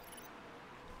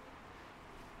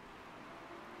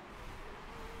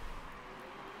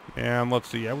 And let's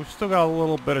see. Yeah, we've still got a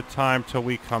little bit of time till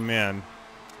we come in.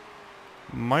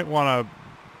 Might want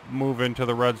to move into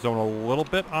the red zone a little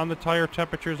bit on the tire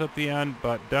temperatures at the end,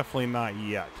 but definitely not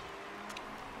yet.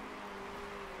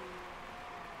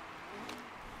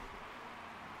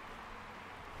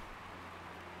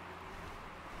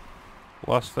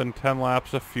 Less than 10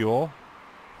 laps of fuel.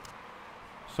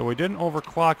 So we didn't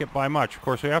overclock it by much. Of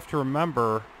course, we have to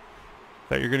remember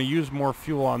that you're going to use more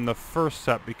fuel on the first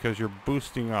set because you're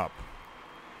boosting up.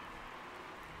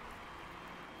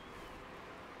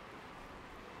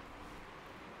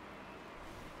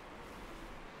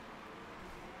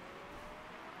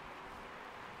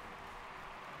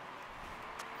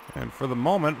 And for the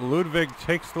moment, Ludwig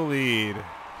takes the lead.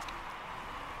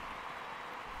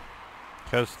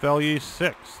 Kestelyi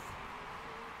 6th.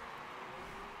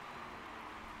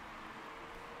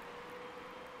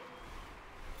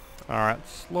 Alright,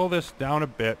 slow this down a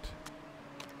bit.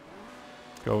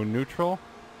 Go neutral.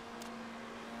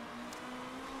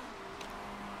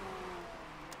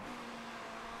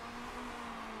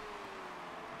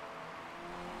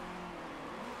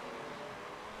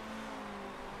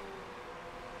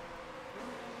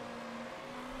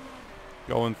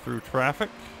 Going through traffic.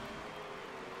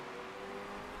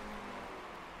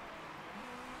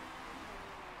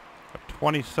 A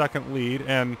 20-second lead,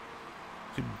 and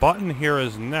the Button here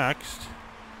is next.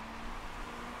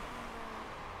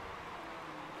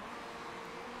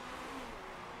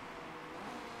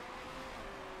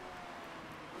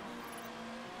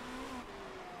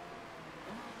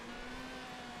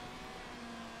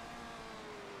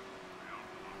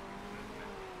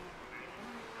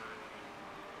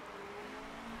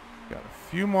 Got a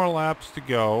few more laps to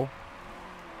go.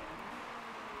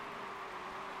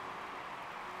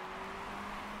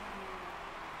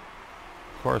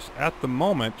 Of course, at the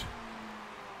moment,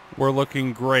 we're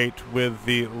looking great with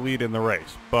the lead in the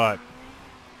race, but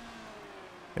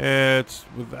it's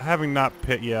with having not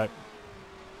pit yet,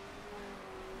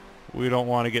 we don't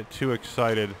want to get too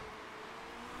excited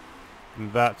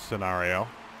in that scenario.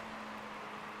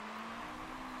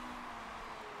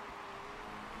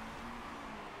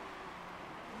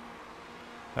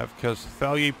 Have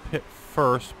Kestelyi pit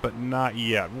first, but not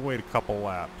yet. We'll wait a couple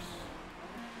laps.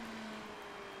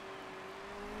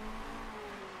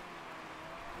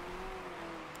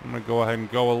 I'm going to go ahead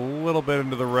and go a little bit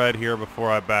into the red here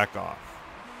before I back off.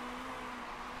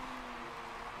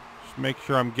 Just make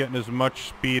sure I'm getting as much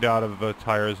speed out of the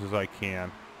tires as I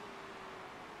can.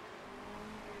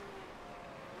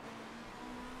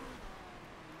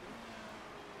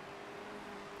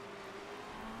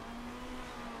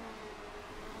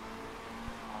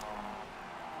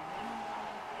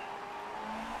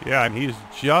 Yeah, and he's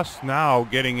just now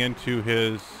getting into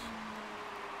his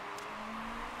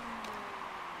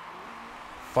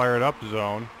fired up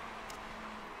zone.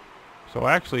 So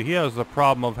actually he has the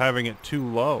problem of having it too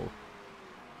low.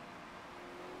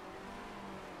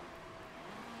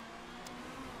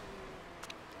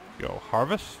 Go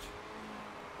harvest.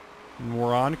 And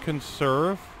we're on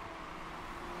conserve.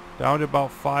 Down to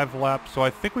about 5 laps, so I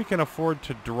think we can afford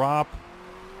to drop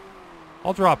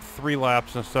I'll drop 3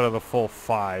 laps instead of the full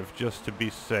 5 just to be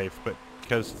safe. But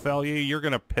because Thelye, you're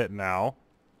going to pit now.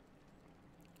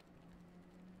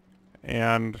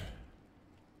 And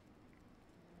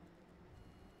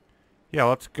yeah,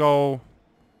 let's go.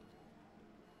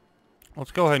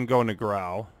 Let's go ahead and go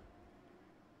Negrao.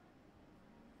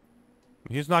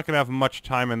 He's not going to have much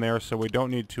time in there, so we don't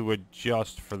need to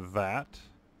adjust for that.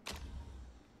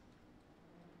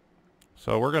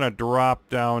 So we're going to drop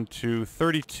down to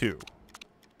 32.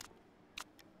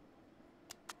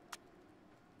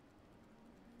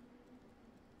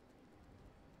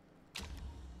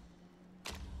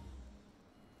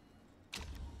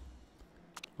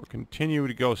 We'll continue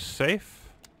to go safe.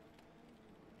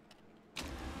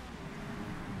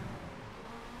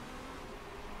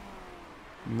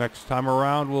 Next time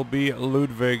around will be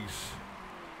Ludwig's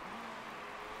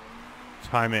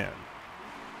time in.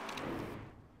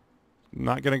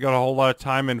 Not going to get a whole lot of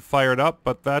time in fired up,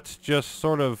 but that's just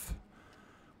sort of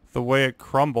the way it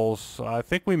crumbles. I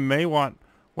think we may want,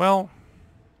 well,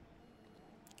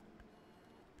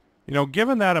 you know,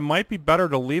 given that it might be better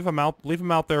to leave him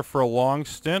out there for a long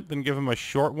stint than give him a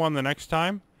short one the next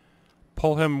time.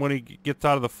 Pull him when he gets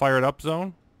out of the fired up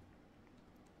zone.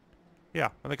 Yeah,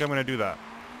 I think I'm going to do that.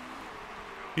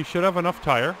 He should have enough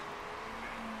tire.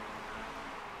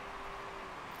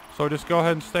 So just go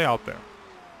ahead and stay out there.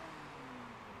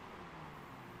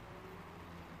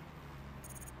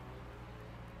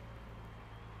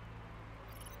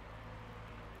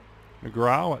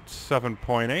 Negrao at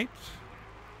 7.8.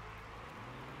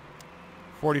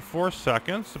 44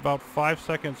 seconds, about 5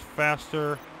 seconds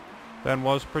faster than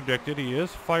was predicted. He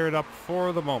is fired up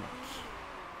for the moment.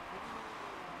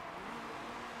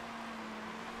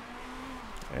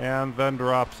 And then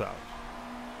drops out.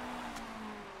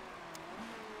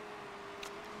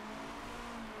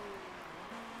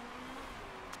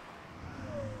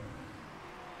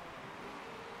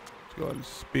 Let's go ahead and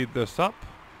speed this up.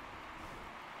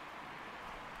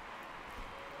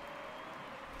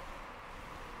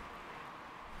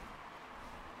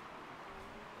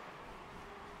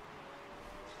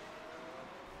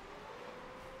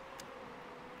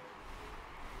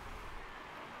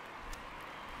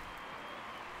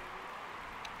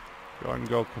 Go ahead and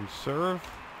go conserve.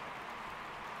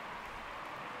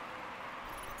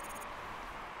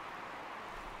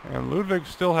 And Ludwig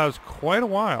still has quite a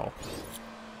while.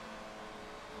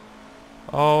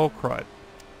 Oh, crud.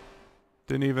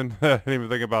 Didn't even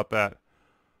think about that.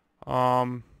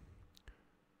 1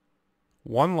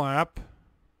 lap.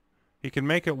 He can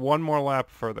make it 1 more lap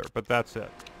further, but that's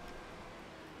it.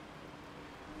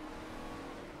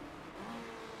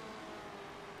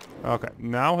 Okay,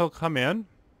 now he'll come in.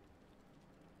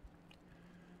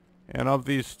 And of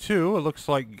these two, it looks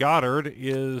like Goddard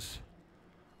is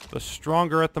the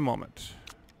stronger at the moment.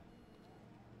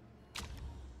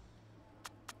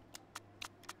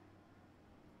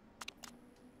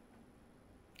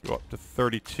 Go up to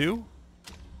 32.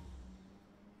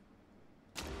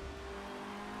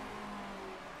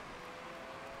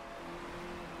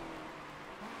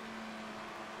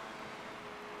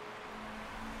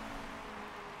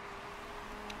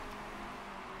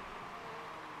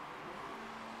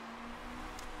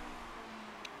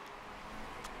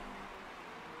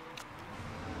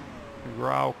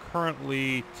 Negrao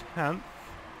currently 10th.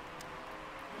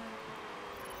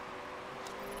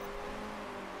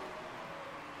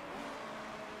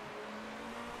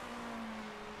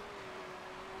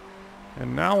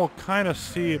 And now we'll kind of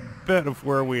see a bit of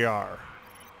where we are.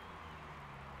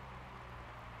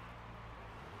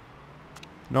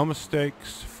 No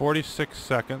mistakes, 46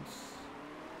 seconds.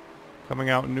 Coming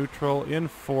out neutral in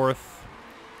 4th.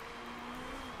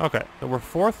 Okay, so we're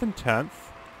 4th and 10th.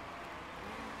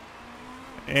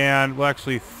 And well,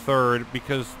 actually 3rd,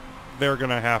 because they're going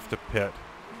to have to pit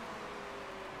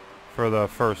for the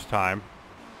first time.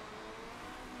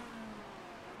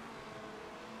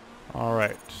 All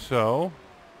right, so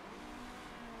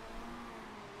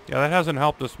yeah, that hasn't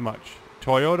helped us much.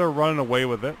 Toyota running away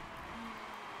with it.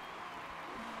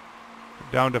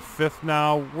 Down to 5th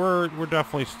now. We're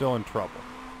definitely still in trouble.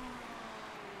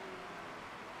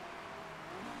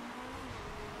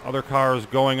 Other cars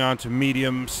going on to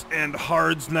mediums and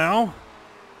hards now.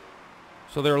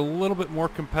 So they're a little bit more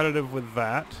competitive with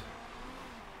that.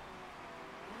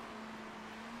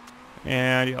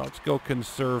 And yeah, let's go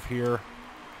conserve here.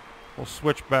 We'll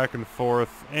switch back and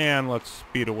forth, and let's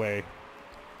speed away.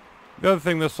 The other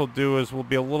thing this will do is we'll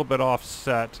be a little bit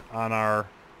offset on our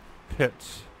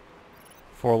pits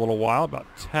for a little while. About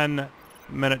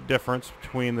 10-minute difference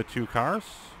between the two cars.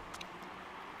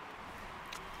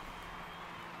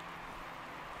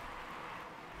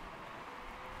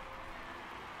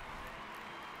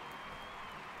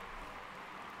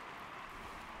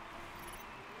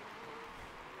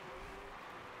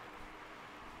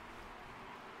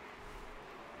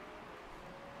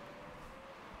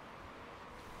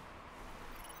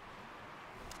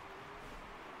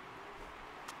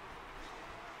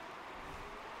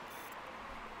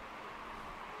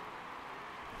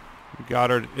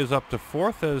 Goddard is up to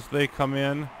 4th as they come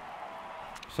in.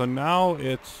 So now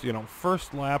it's,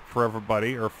 first lap for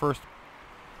everybody, or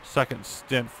second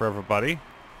stint for everybody.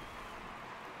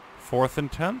 4th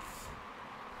and 10th.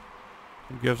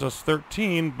 It gives us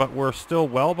 13, but we're still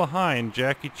well behind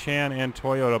Jackie Chan and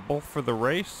Toyota, both for the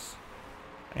race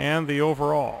and the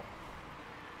overall.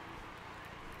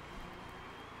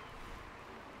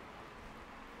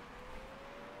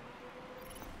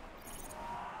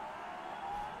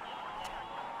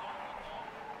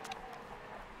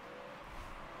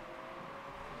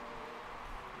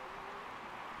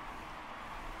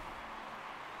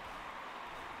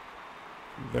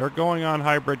 They're going on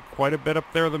hybrid quite a bit up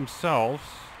there themselves.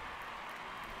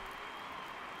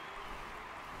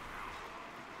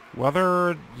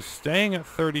 Weather staying at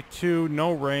 32,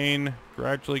 no rain,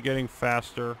 gradually getting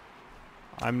faster.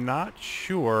 I'm not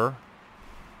sure,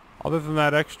 other than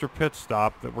that extra pit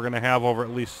stop that we're going to have over at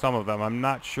least some of them, I'm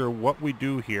not sure what we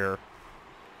do here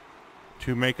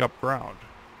to make up ground.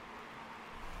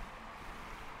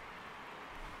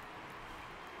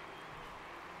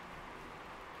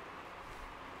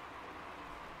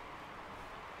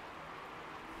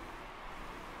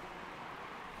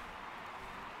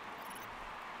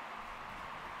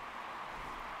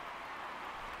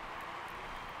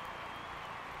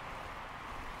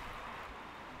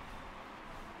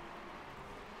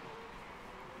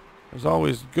 There's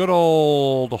always good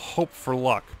old hope for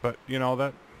luck, but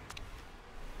that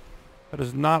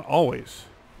does not always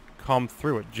come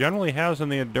through. It generally has in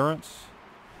the endurance,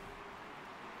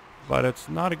 but it's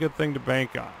not a good thing to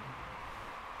bank on.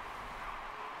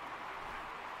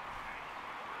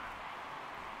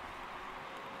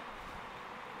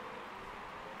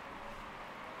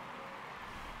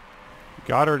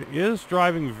 Goddard is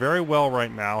driving very well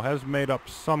right now, has made up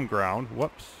some ground.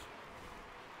 Whoops.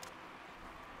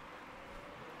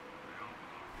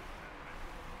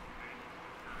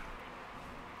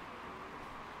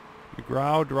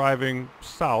 McGraw driving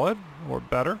solid or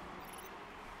better.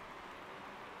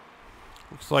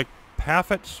 Looks like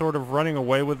Paffett sort of running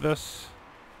away with this.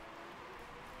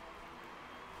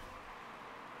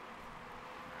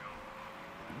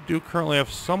 Do currently have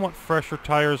somewhat fresher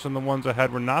tires than the ones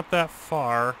ahead. We're not that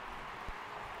far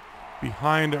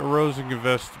behind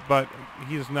Rosenqvist, but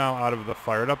he's now out of the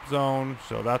fired up zone,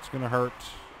 so that's going to hurt.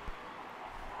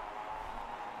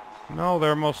 No,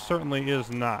 there most certainly is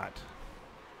not.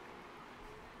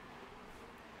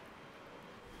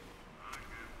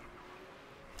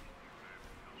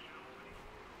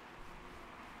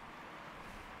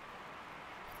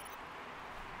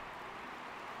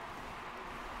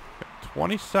 Okay,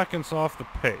 20 seconds off the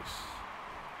pace.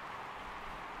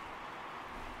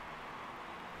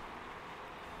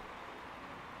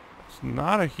 It's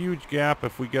not a huge gap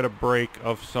if we get a break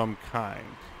of some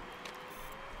kind.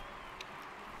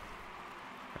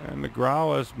 And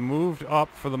McGraw has moved up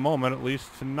for the moment, at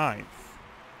least to 9th.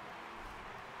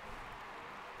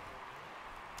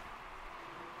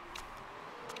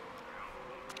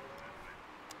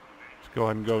 Let's go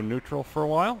ahead and go neutral for a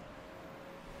while.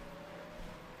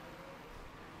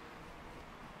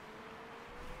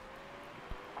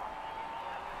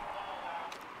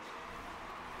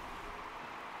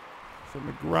 So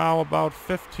McGraw about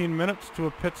 15 minutes to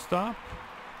a pit stop.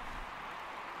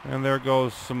 And there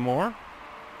goes some more.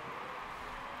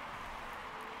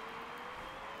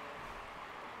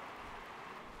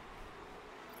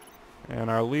 And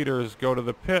our leaders go to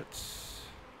the pits.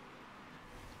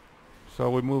 So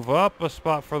we move up a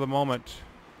spot for the moment.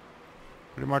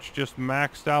 Pretty much just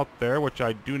maxed out there, which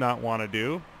I do not want to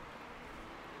do.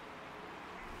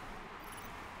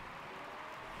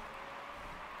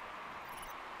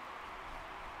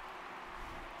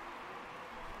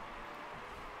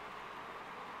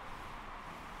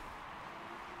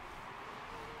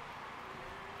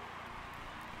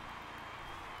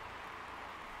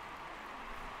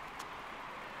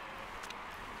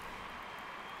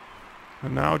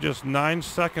 And now just 9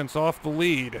 seconds off the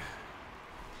lead.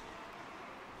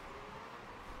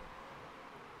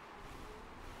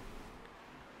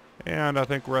 And I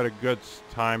think we're at a good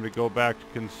time to go back to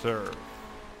conserve.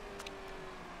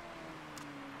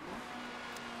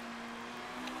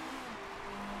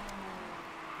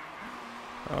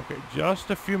 Okay, just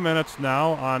a few minutes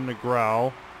now on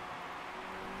McGraw.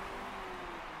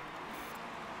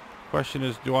 Question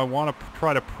is, do I want to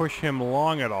try to push him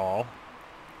long at all?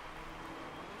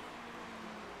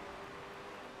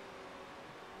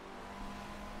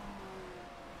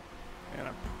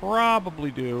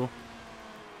 Probably do.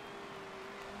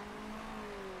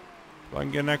 If I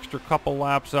can get an extra couple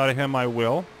laps out of him, I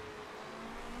will.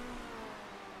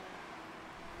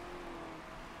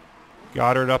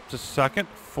 Goddard up to second.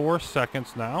 4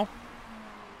 seconds now.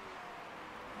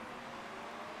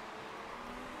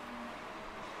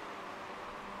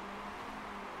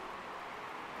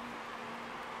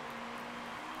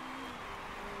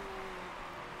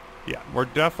 Yeah, we're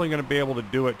definitely going to be able to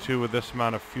do it too with this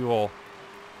amount of fuel.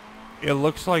 It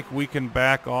looks like we can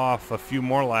back off a few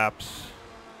more laps.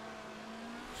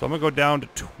 So I'm going to go down to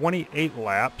 28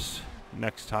 laps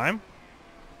next time.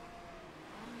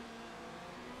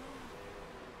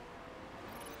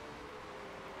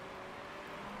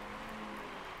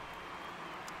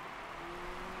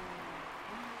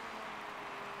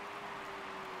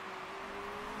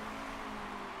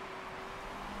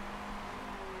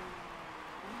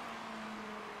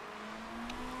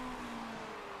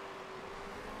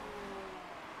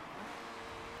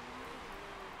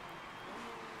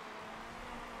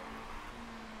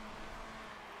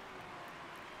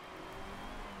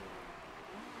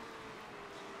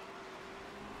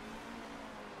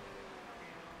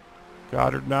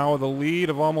 Goddard now with a lead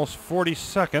of almost 40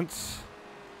 seconds.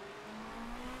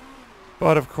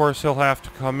 But of course he'll have to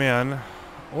come in,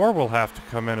 or we'll have to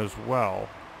come in as well.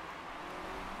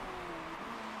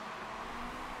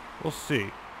 We'll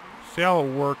see. See how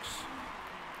it works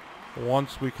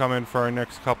once we come in for our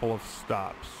next couple of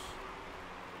stops.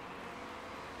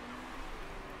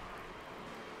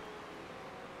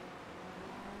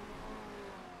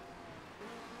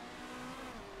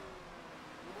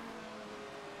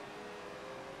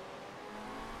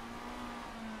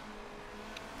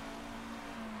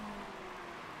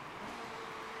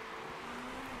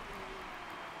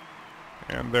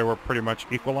 And they were pretty much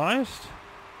equalized.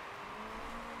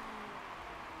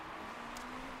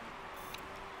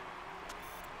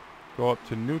 Go up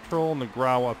to neutral,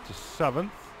 Negrao up to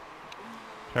 7th.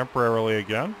 Temporarily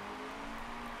again.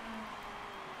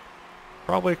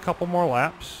 Probably a couple more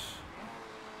laps.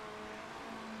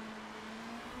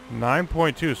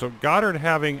 9.2. So Goddard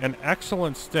having an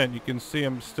excellent stint. You can see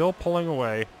him still pulling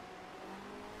away.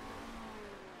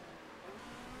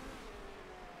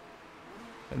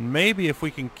 And maybe if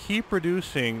we can keep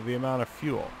reducing the amount of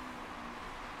fuel.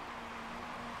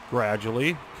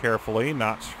 Gradually, carefully,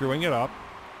 not screwing it up.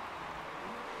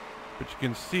 But you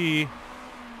can see,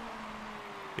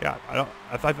 yeah,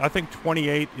 I think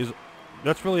 28 is,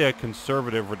 that's really a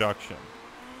conservative reduction.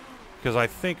 Because I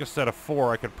think instead of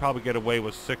 4, I could probably get away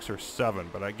with 6 or 7.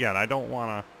 But again, I don't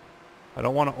want to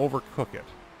overcook it.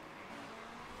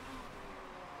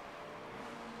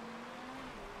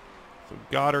 So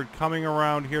Goddard coming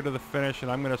around here to the finish, and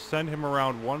I'm going to send him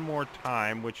around one more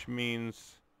time, which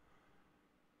means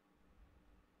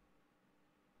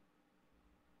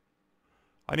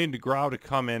I need Negrao to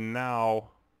come in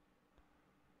now.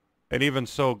 And even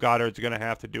so, Goddard's going to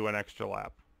have to do an extra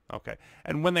lap. Okay.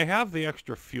 And when they have the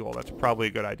extra fuel, that's probably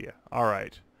a good idea. All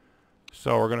right.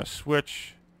 So we're going to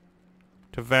switch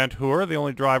to Van Hoor, the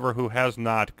only driver who has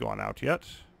not gone out yet.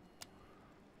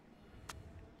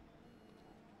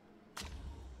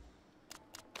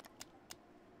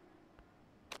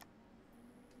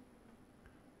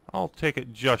 I'll take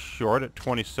it just short at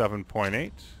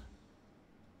 27.8.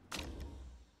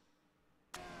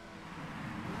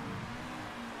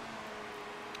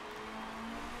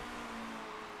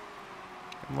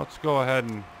 And let's go ahead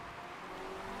and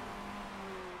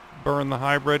burn the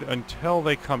hybrid until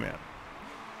they come in.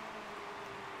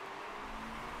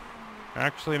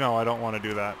 Actually, no, I don't want to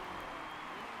do that.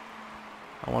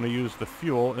 I want to use the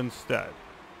fuel instead.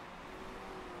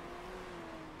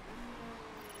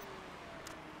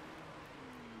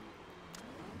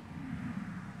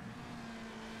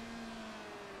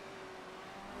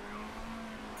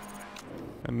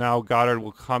 And now Goddard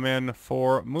will come in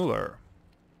for Mueller.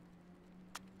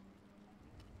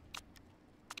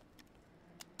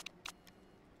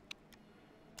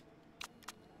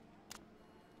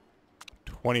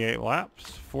 .28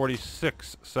 laps,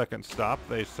 46-second stop,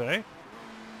 they say.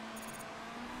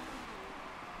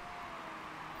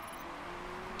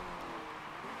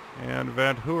 And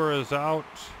Van Hoor is out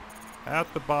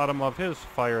at the bottom of his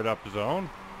fired-up zone.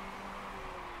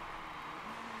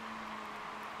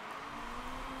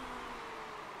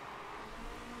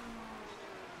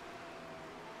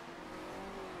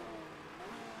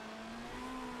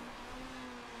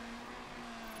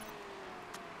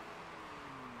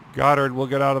 Goddard will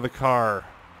get out of the car.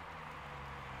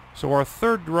 So our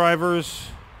third driver's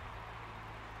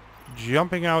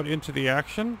jumping out into the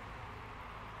action.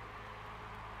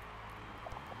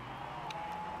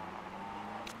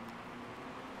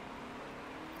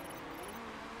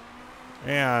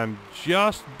 And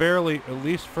just barely, at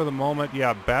least for the moment,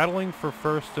 yeah, battling for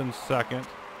first and second.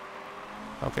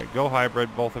 Okay, go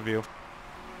hybrid, both of you.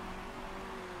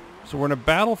 So we're in a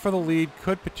battle for the lead,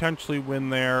 could potentially win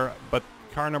there, but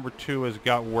car number 2 has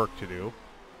got work to do.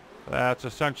 That's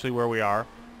essentially where we are.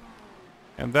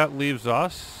 And that leaves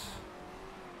us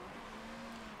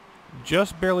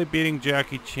just barely beating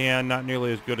Jackie Chan, not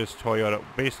nearly as good as Toyota.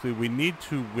 Basically, we need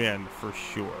to win for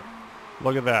sure.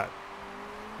 Look at that.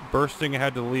 Bursting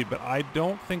ahead to the lead, but I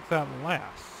don't think that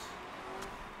lasts.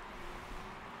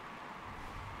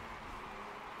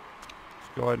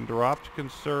 Let's go ahead and drop to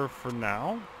conserve for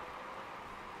now.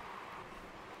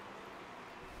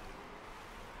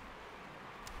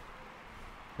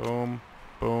 Boom,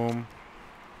 boom,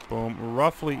 boom.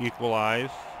 Roughly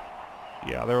equalized.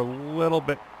 Yeah, they're a little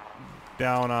bit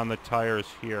down on the tires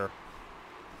here.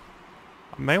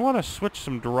 I may want to switch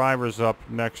some drivers up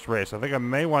next race. I think I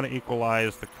may want to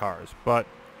equalize the cars, but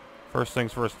first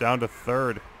things first, down to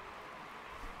third.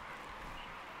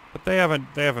 But they haven't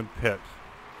pit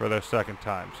for their second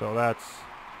time, so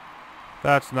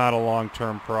that's not a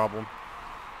long-term problem.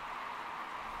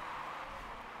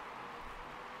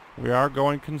 We are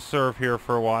going conserve here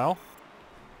for a while,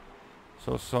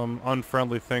 so some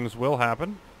unfriendly things will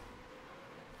happen.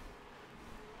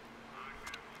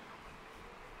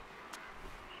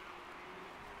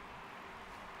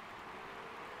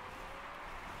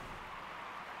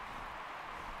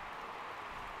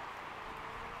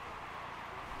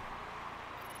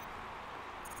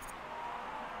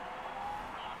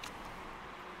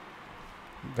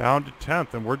 Down to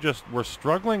 10th, and we're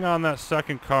struggling on that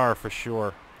second car for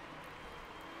sure.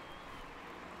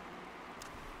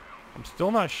 I'm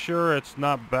still not sure it's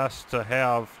not best to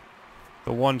have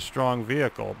the one strong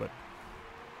vehicle, but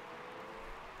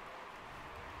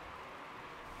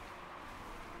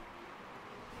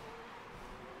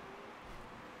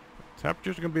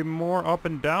temperature's going to be more up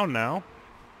and down now.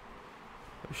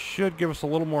 It should give us a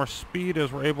little more speed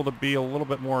as we're able to be a little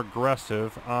bit more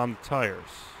aggressive on the tires.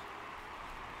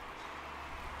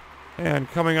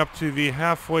 And coming up to the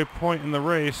halfway point in the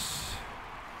race,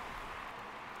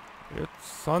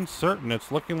 it's uncertain.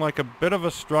 It's looking like a bit of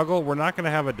a struggle. We're not going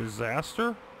to have a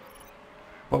disaster,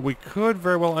 but we could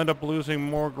very well end up losing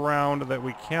more ground that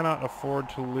we cannot afford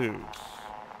to lose.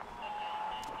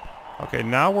 Okay,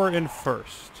 now we're in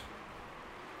first.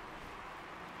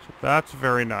 So that's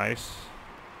very nice.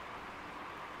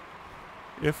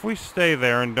 If we stay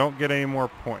there and don't get any more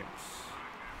points,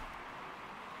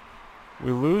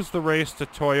 we lose the race to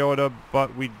Toyota,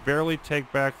 but we barely take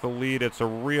back the lead. It's a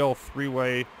real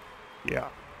three-way, yeah.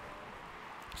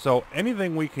 So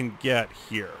anything we can get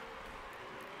here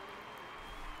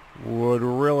would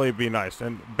really be nice.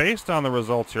 And based on the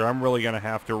results here, I'm really going to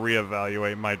have to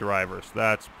reevaluate my drivers.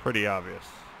 That's pretty obvious.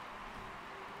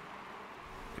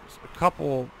 A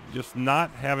couple just not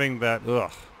having that,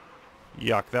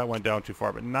 yuck, that went down too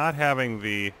far, but not having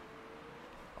the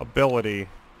ability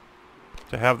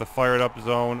to have the fired up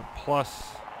zone, plus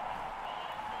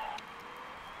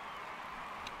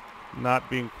not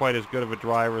being quite as good of a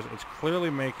driver, it's clearly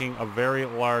making a very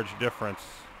large difference.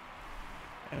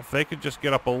 And if they could just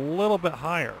get up a little bit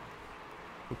higher,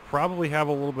 we probably have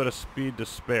a little bit of speed to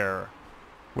spare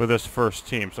with this first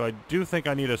team. So I do think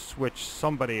I need to switch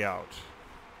somebody out.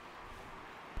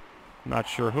 Not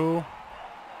sure who.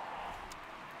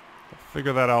 I'll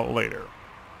figure that out later.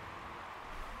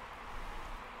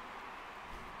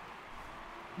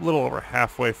 A little over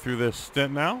halfway through this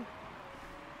stint now.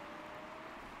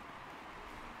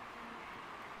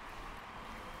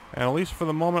 And at least for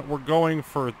the moment, we're going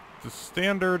for the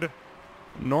standard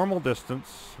normal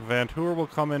distance. Vantour will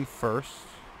come in first.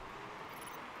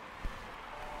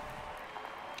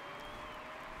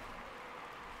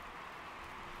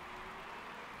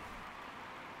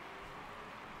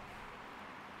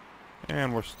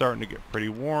 And we're starting to get pretty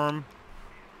warm.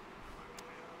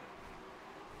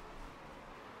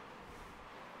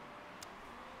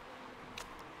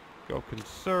 Go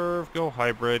conserve, go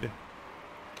hybrid.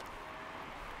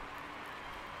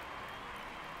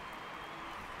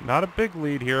 Not a big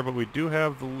lead here, but we do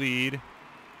have the lead.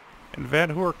 And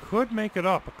Vantour could make it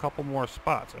up a couple more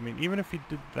spots. I mean, even if he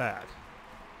did that.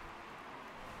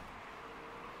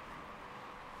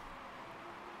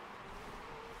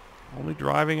 Only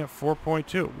driving at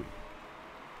 4.2.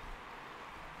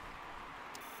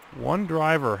 One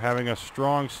driver having a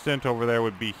strong stint over there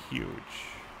would be huge.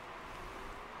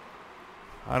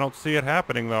 I don't see it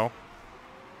happening, though.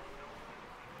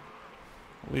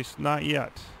 At least not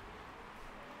yet.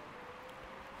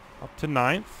 Up to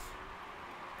 9th.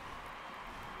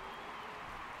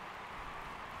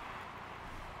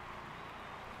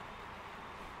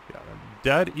 Yeah,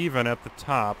 dead even at the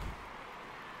top.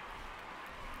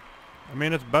 I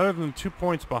mean, it's better than 2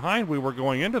 points behind we were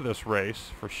going into this race,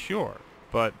 for sure.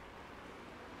 But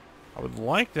I would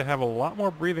like to have a lot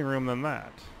more breathing room than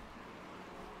that.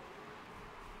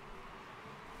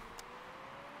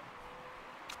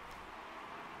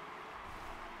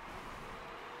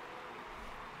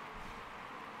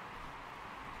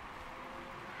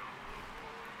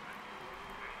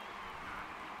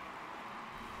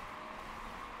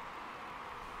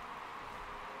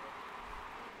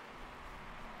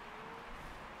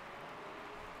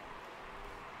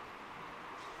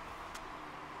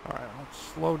 All right, let's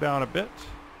slow down a bit.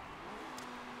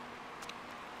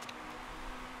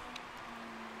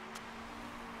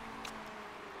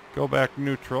 Go back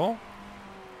neutral.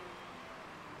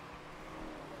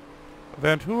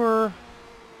 Vantour is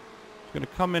going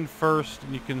to come in first,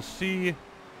 and you can see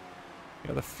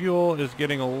the fuel is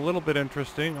getting a little bit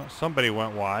interesting. Oh, somebody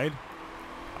went wide.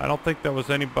 I don't think that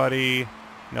was anybody.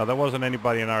 No, that wasn't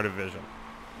anybody in our division.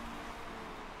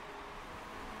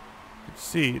 You can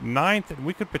see 9th, and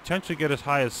we could potentially get as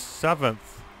high as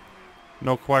 7th.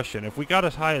 No question. If we got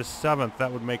as high as 7th,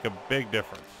 that would make a big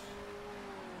difference.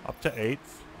 Up to 8th.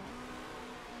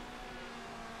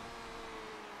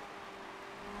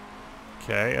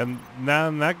 Okay, and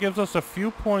then that gives us a few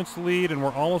points lead, and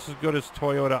we're almost as good as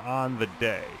Toyota on the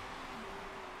day.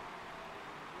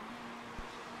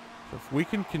 So if we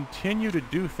can continue to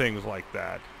do things like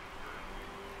that,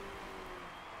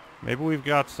 maybe we've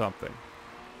got something.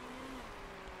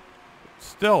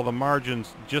 Still, the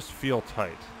margins just feel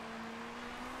tight.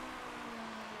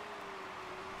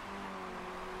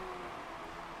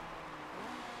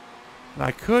 And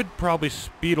I could probably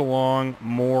speed along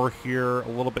more here, a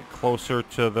little bit closer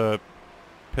to the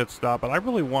pit stop, but I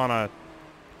really want to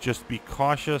just be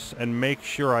cautious and make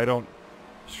sure I don't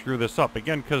screw this up.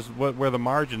 Again, because where the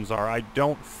margins are, I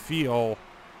don't feel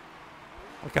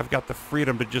like I've got the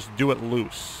freedom to just do it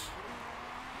loose.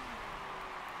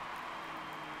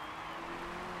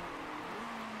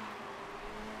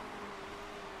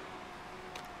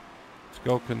 Let's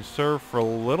go conserve for a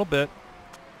little bit.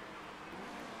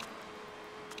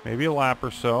 Maybe a lap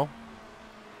or so.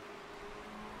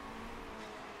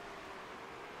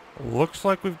 Looks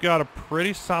like we've got a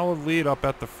pretty solid lead up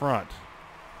at the front.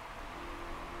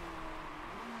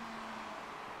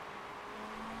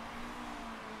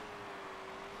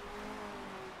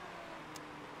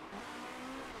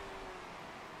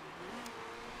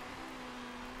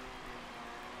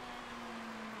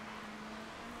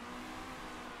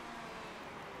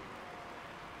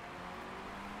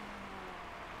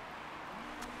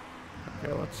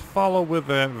 Okay, let's follow with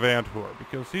Vantour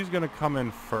because he's going to come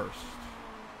in first.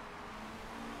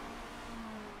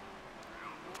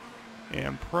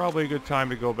 And probably a good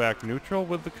time to go back neutral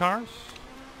with the cars.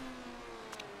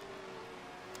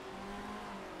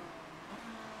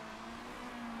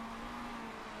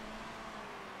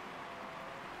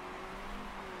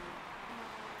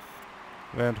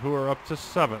 Vantour up to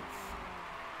 7th.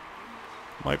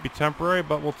 Might be temporary,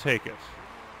 but we'll take it.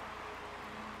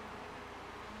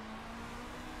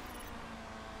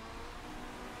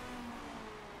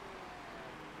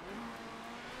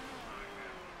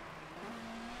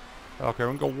 Okay,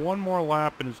 we're going to go one more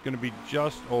lap, and it's going to be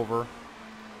just over.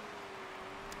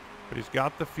 But he's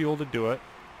got the fuel to do it.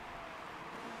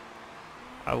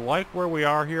 I like where we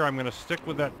are here. I'm going to stick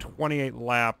with that 28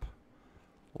 lap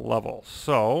level.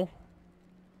 So,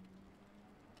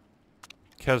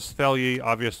 Castelli,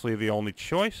 obviously the only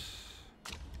choice.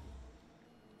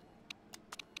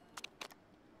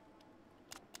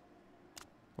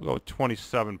 We'll go with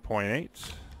 27.8.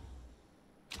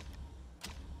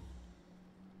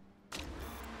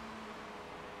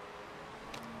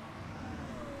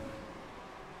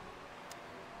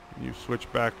 You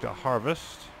switch back to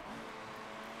harvest.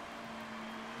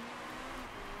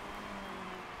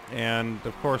 And,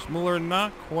 of course, Mueller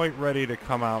not quite ready to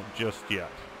come out just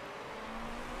yet.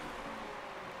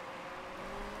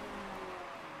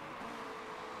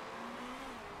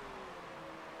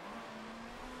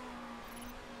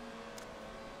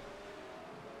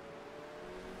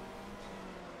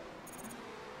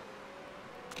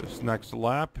 This next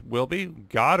lap will be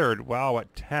Goddard. Wow,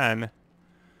 at 10.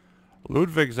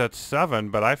 Ludwig's at 7,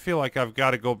 but I feel like I've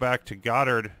got to go back to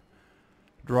Goddard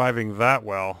driving that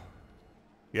well.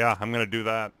 Yeah, I'm going to do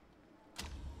that.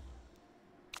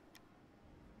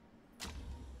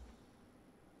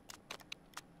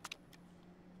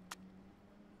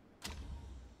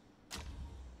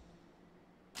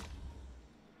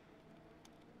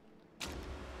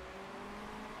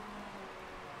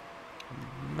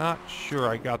 I'm not sure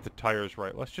I got the tires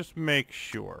right. Let's just make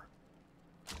sure.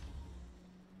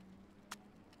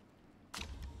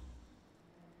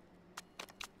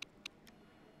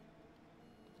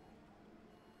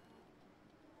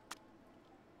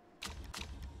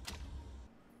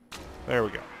 There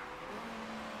we go.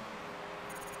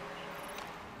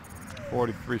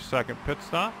 43-second pit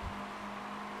stop.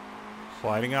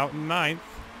 Sliding out in 9th.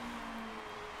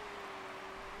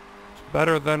 It's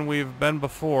better than we've been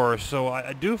before, so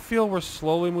I do feel we're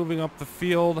slowly moving up the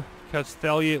field.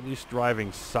 Castelli at least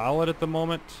driving solid at the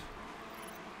moment.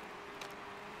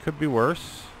 Could be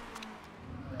worse.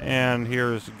 And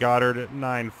here's Goddard at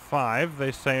 9.5,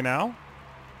 they say now.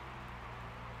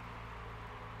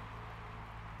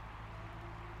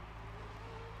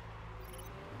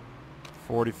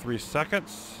 .43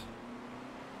 seconds.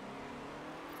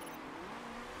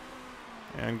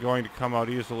 And going to come out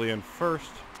easily in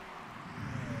first.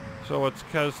 So it's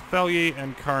Castelli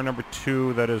and car number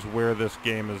 2 that is where this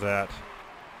game is at.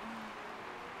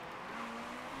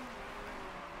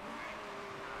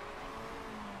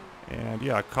 And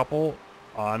yeah, a couple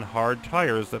on hard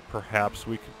tires that perhaps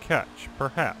we could catch.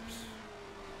 Perhaps.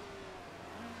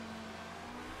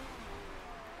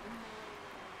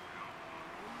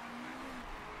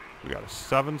 We got a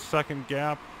 7-second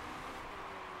gap.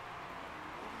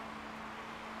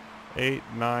 8,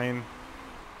 9,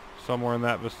 somewhere in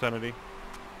that vicinity.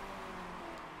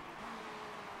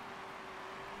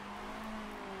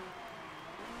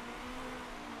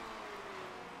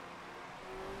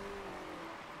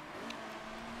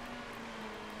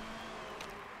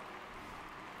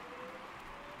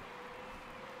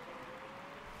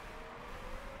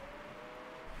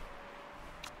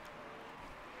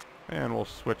 And we'll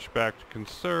switch back to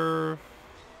conserve.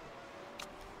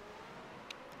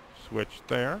 Switch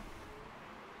there.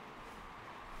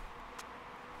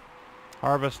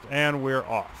 Harvest, and we're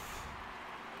off.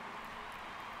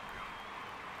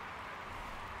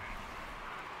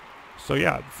 So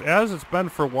yeah, as it's been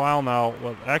for a while now,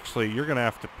 well, actually, you're going to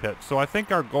have to pit. So I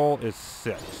think our goal is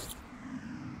 6th.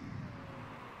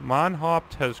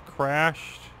 Monhaupt has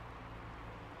crashed.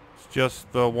 It's just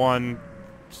the one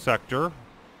sector.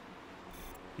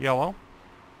 Yellow.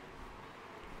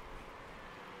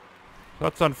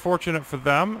 That's unfortunate for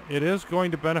them. It is going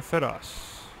to benefit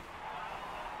us.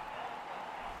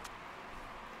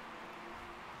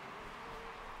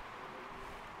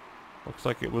 Looks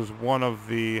like it was one of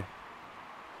the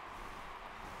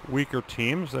weaker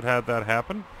teams that had that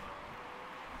happen.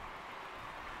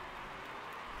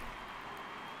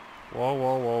 Whoa,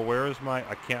 whoa, whoa. Where is my...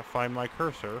 I can't find my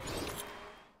cursor.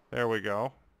 There we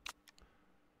go.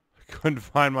 I couldn't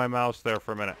find my mouse there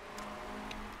for a minute.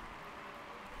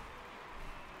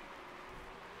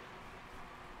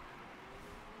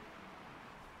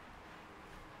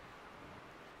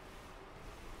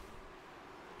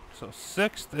 So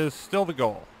 6th is still the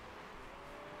goal.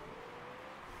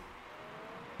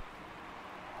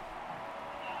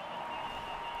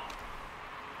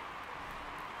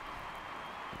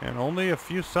 And only a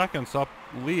few seconds up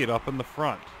lead up in the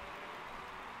front.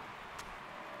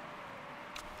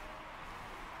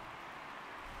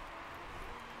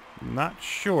 Not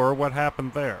sure what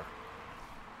happened there.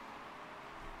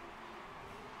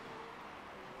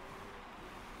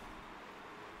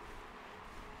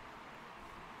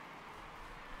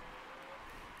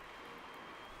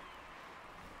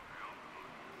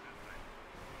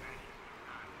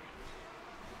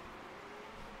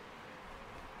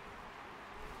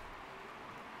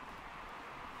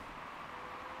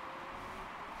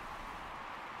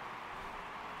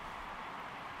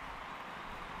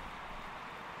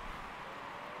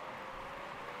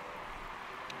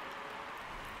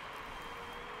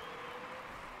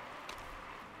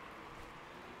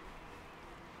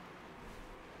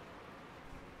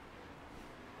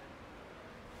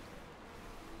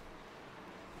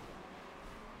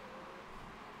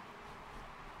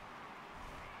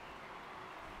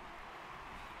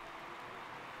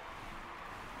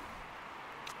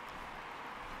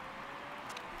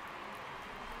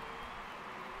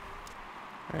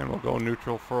 And we'll go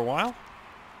neutral for a while.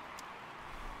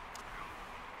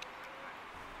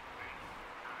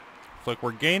 Looks like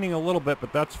we're gaining a little bit,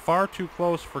 but that's far too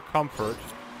close for comfort.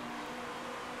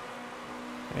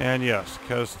 And yes,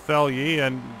 Castelli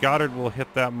and Goddard will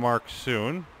hit that mark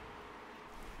soon.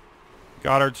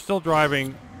 Goddard still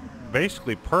driving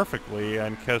basically perfectly,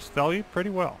 and Castelli pretty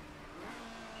well.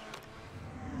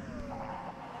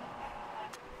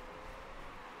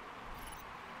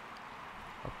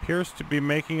 Appears to be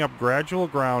making up gradual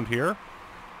ground here.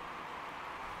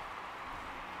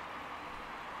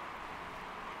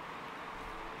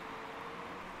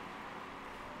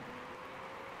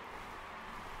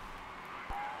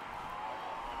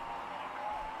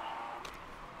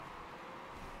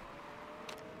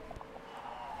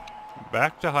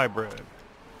 Back to hybrid.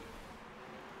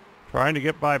 Trying to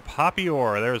get by Poppy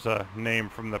Orr. There's a name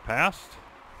from the past.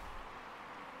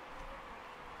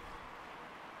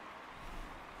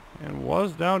 And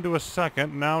was down to a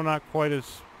second. Now not quite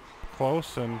as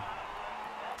close, and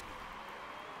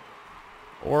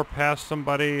or past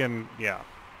somebody, and yeah.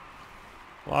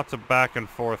 Lots of back and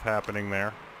forth happening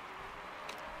there.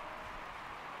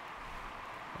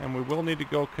 And we will need to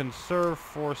go conserve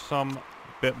for some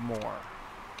bit more.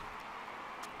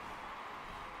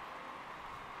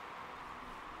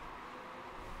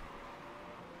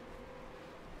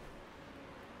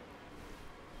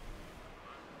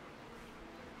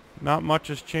 Not much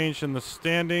has changed in the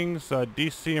standings.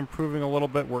 DC improving a little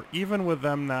bit. We're even with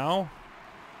them now.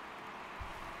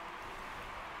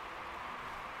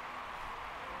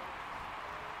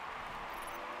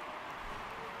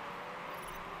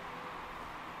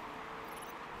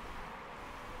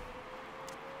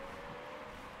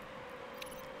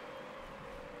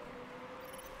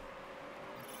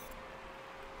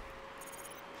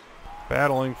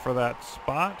 Battling for that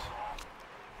spot.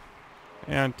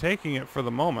 And taking it for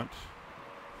the moment.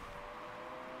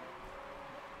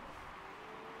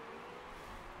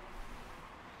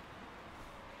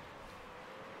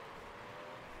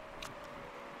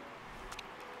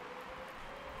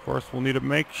 Of course, we'll need to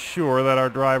make sure that our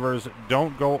drivers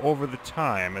don't go over the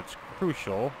time. It's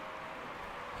crucial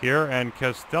here, and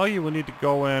Castelli will need to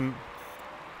go in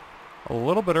a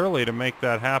little bit early to make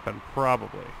that happen,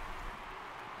 probably.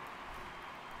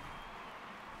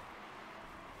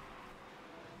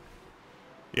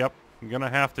 Yep, I'm gonna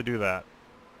have to do that.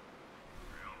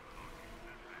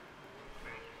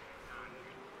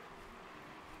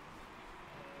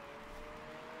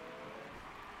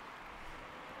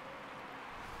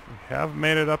 We have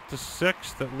made it up to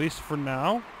 6th, at least for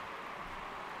now.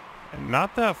 And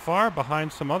not that far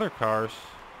behind some other cars.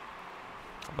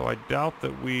 Although I doubt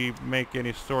that we make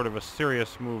any sort of a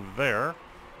serious move there.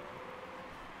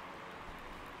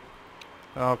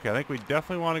 Okay, I think we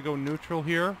definitely want to go neutral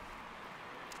here.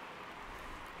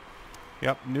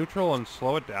 Yep, neutral and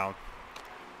slow it down.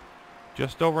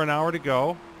 Just over an hour to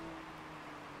go.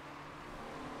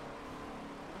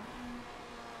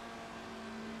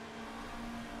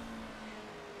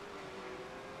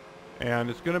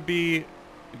 And it's going to be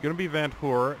Van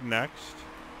Hoor next.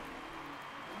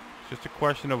 It's just a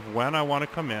question of when I want to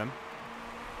come in.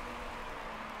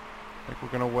 I think we're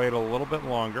going to wait a little bit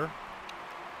longer.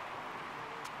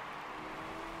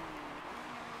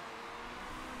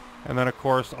 And then, of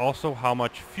course, also how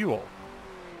much fuel.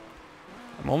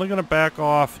 I'm only going to back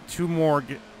off 2 more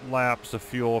laps of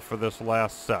fuel for this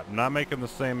last set. I'm not making the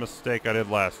same mistake I did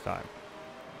last time.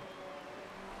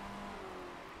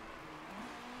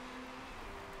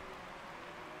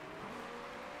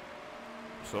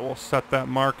 So we'll set that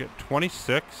mark at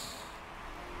 26.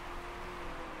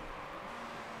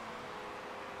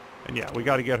 And yeah, we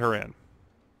got to get her in.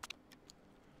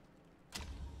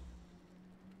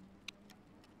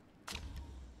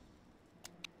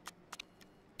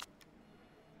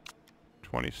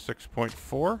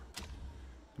 26.4.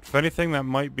 If anything, that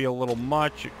might be a little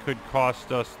much. It could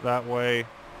cost us that way,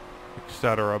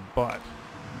 etc. But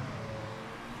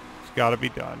it's got to be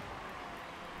done.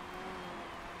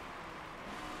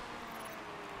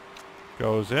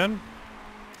 Goes in.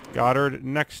 Goddard,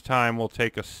 next time, will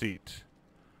take a seat.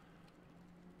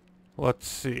 Let's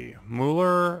see.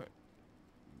 Mueller.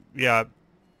 Yeah.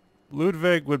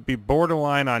 Ludwig would be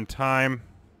borderline on time.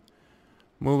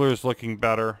 Mueller's looking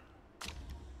better.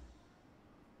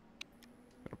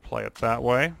 Gonna play it that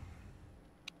way.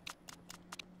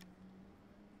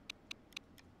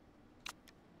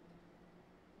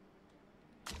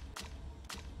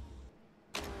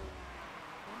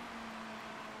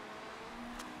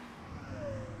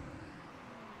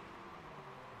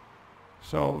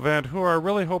 So, Van Hoor, I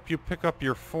really hope you pick up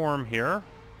your form here.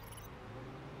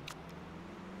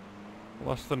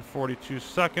 Less than 42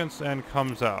 seconds and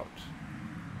comes out.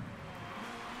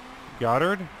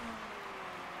 Goddard.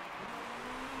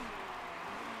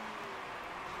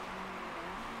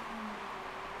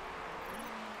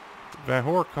 Van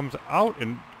Hoor comes out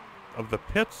of the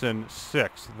pits in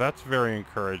 6th. That's very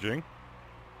encouraging.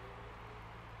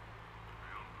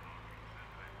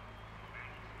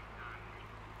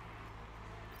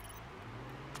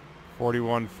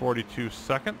 .42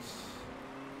 seconds.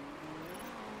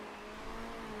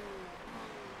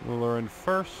 Mueller in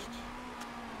first.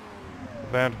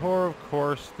 Van Hoor, of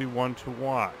course, the one to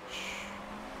watch.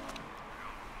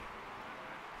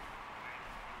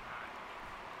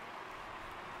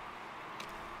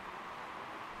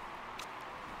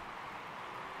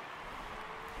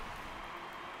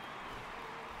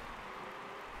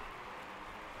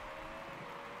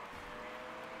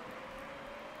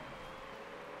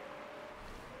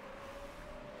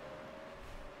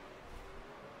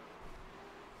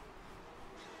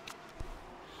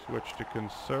 Switch to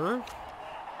conserve.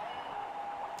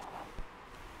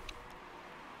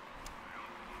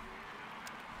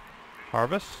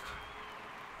 Harvest.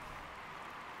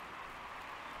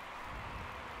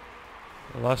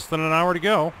 Less than an hour to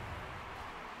go.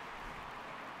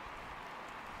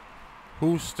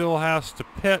 Who still has to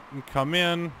pit and come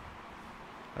in?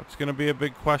 That's going to be a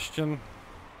big question.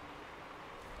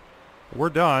 We're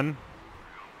done.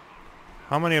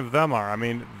 How many of them are? I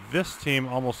mean, this team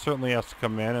almost certainly has to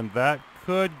come in, and that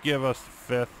could give us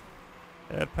fifth.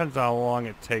 It depends on how long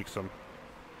it takes them.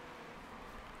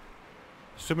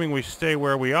 Assuming we stay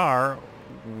where we are,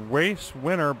 race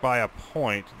winner by a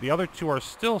point. The other two are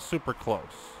still super close.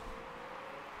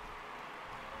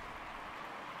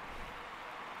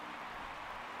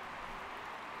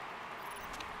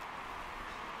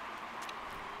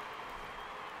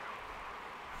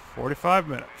 "45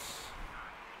 minutes.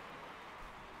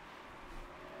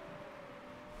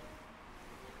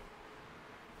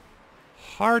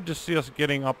 Hard to see us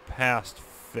getting up past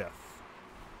fifth.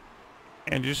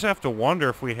 And you just have to wonder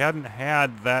if we hadn't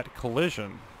had that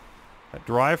collision, that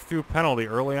drive-through penalty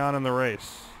early on in the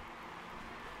race.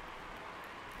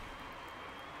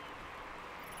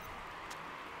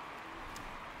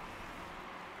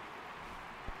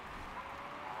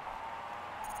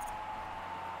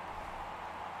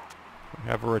 We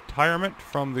have a retirement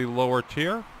from the lower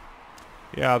tier.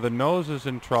 Yeah, the nose is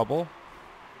in trouble.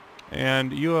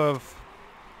 And you have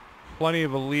plenty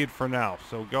of a lead for now,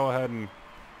 so go ahead and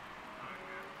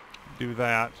do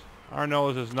that. Our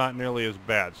nose is not nearly as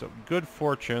bad, so good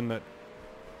fortune that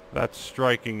that's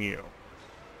striking you.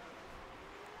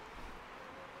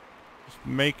 Just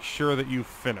make sure that you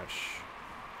finish.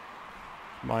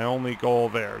 My only goal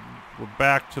there. We're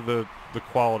back to the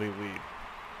quality lead.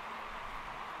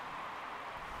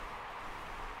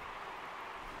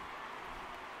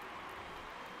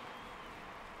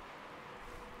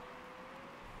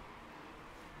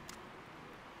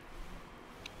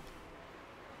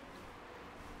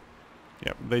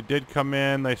 Yep, they did come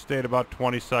in. They stayed about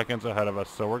 20 seconds ahead of us,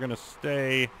 so we're going to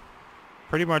stay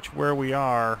pretty much where we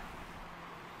are.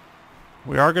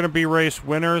 We are going to be race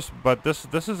winners, but this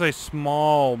is a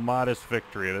small, modest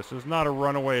victory. This is not a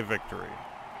runaway victory,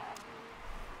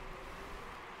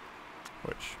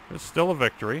 which is still a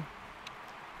victory.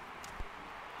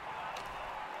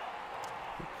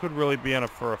 We could really be in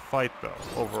for a fight, though,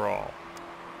 overall.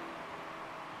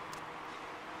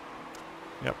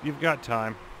 Yep, you've got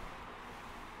time.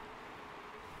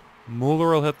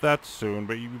 Mueller will hit that soon,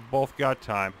 but you've both got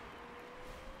time.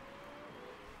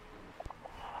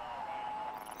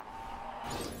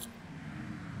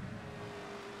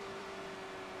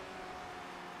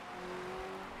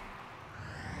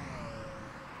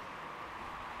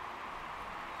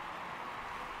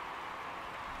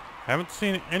 Haven't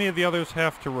seen any of the others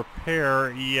have to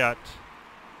repair yet.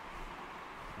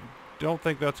 Don't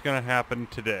think that's going to happen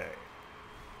today.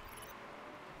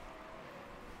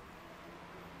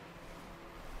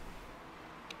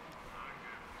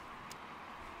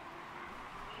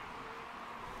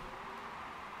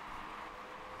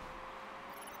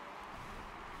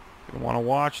 You want to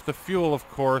watch the fuel, of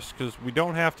course, because we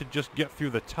don't have to just get through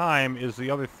the time is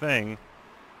the other thing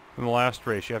from the last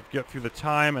race. You have to get through the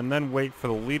time and then wait for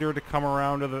the leader to come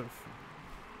around to the...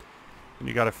 And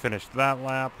you got to finish that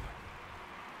lap.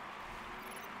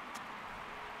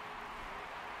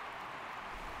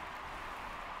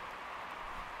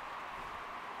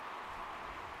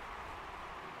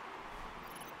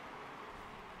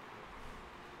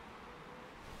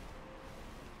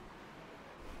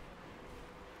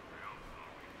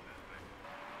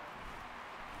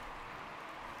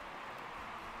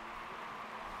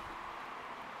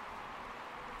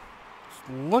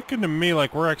 Looking to me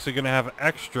like we're actually going to have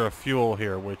extra fuel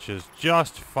here, which is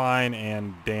just fine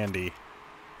and dandy.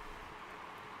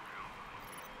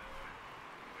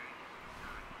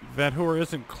 Van Hoer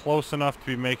isn't close enough to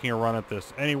be making a run at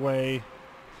this anyway.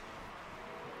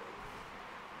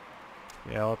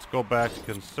 Yeah, let's go back to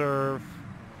conserve.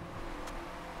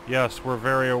 Yes, we're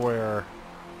very aware.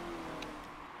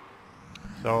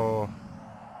 So,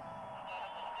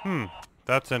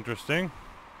 that's interesting.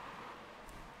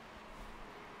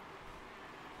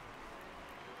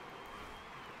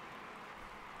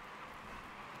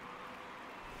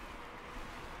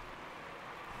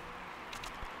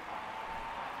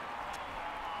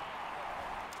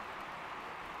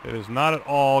 It is not at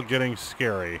all getting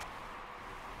scary.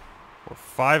 We're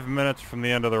 5 minutes from the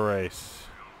end of the race.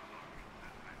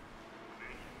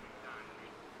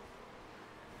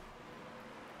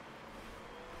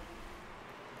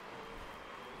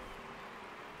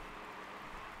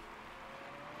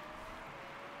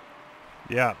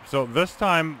 Yeah, so this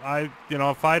time,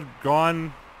 if I'd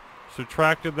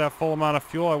subtracted that full amount of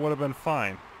fuel, I would have been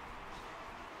fine.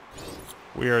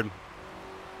 Weird.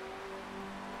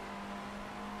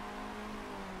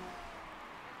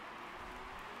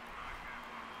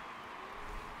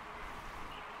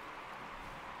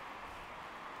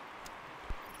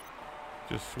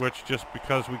 Just switch just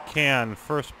because we can.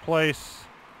 First place,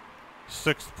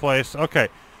 sixth place. Okay,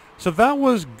 so that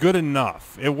was good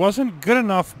enough. It wasn't good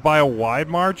enough by a wide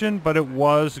margin, but it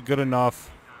was good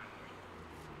enough.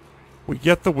 We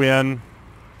get the win.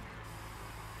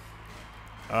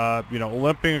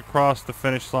 Limping across the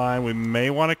finish line. We may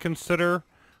want to consider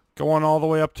going all the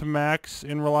way up to max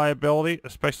in reliability,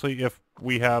 especially if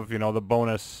we have, the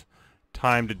bonus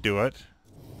time to do it.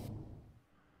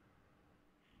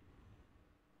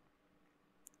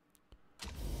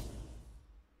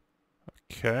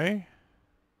 Okay.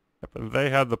 Yep, they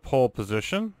had the pole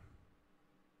position.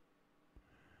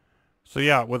 So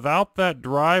yeah, without that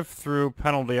drive-through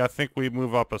penalty, I think we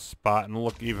move up a spot and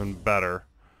look even better.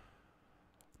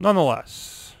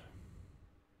 Nonetheless,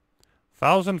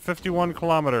 1,051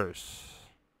 kilometers.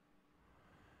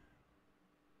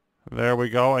 There we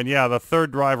go. And yeah, the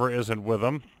third driver isn't with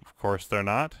them. Of course they're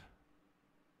not.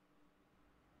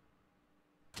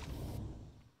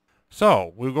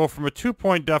 So, we go from a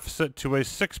 2-point deficit to a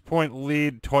 6-point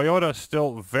lead. Toyota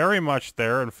still very much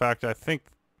there. In fact, I think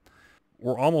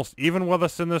we're almost even with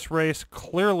us in this race.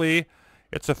 Clearly,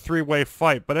 it's a three-way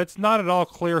fight, but it's not at all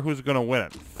clear who's going to win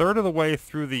it. Third of the way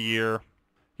through the year.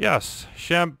 Yes,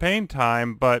 champagne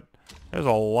time, but there's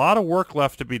a lot of work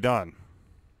left to be done.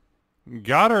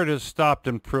 Goddard has stopped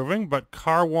improving, but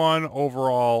car won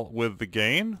overall with the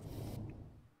gain.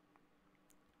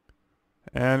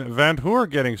 And Van Hoor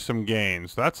getting some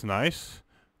gains. That's nice.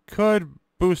 Could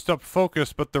boost up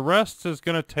focus, but the rest is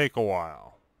going to take a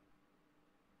while.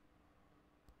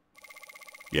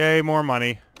 Yay, more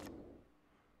money.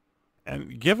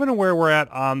 And given where we're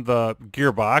at on the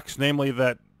gearbox, namely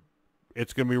that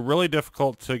it's going to be really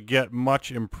difficult to get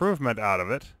much improvement out of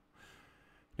it.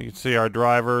 You can see our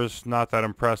drivers, not that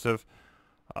impressive.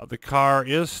 The car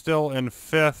is still in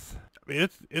fifth.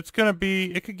 It's going to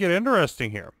be, it could get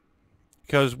interesting here.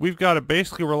 Because we've got to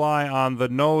basically rely on the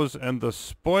nose and the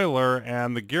spoiler,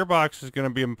 and the gearbox is going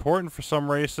to be important for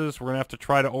some races. We're going to have to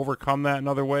try to overcome that in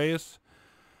other ways.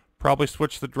 Probably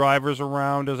switch the drivers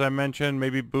around, as I mentioned.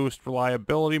 Maybe boost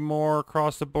reliability more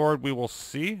across the board. We will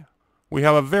see. We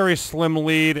have a very slim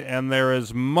lead, and there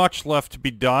is much left to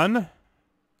be done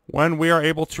when we are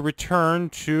able to return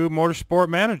to Motorsport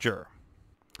Manager.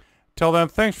 Till then,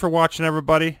 thanks for watching,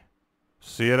 everybody.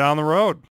 See you down the road.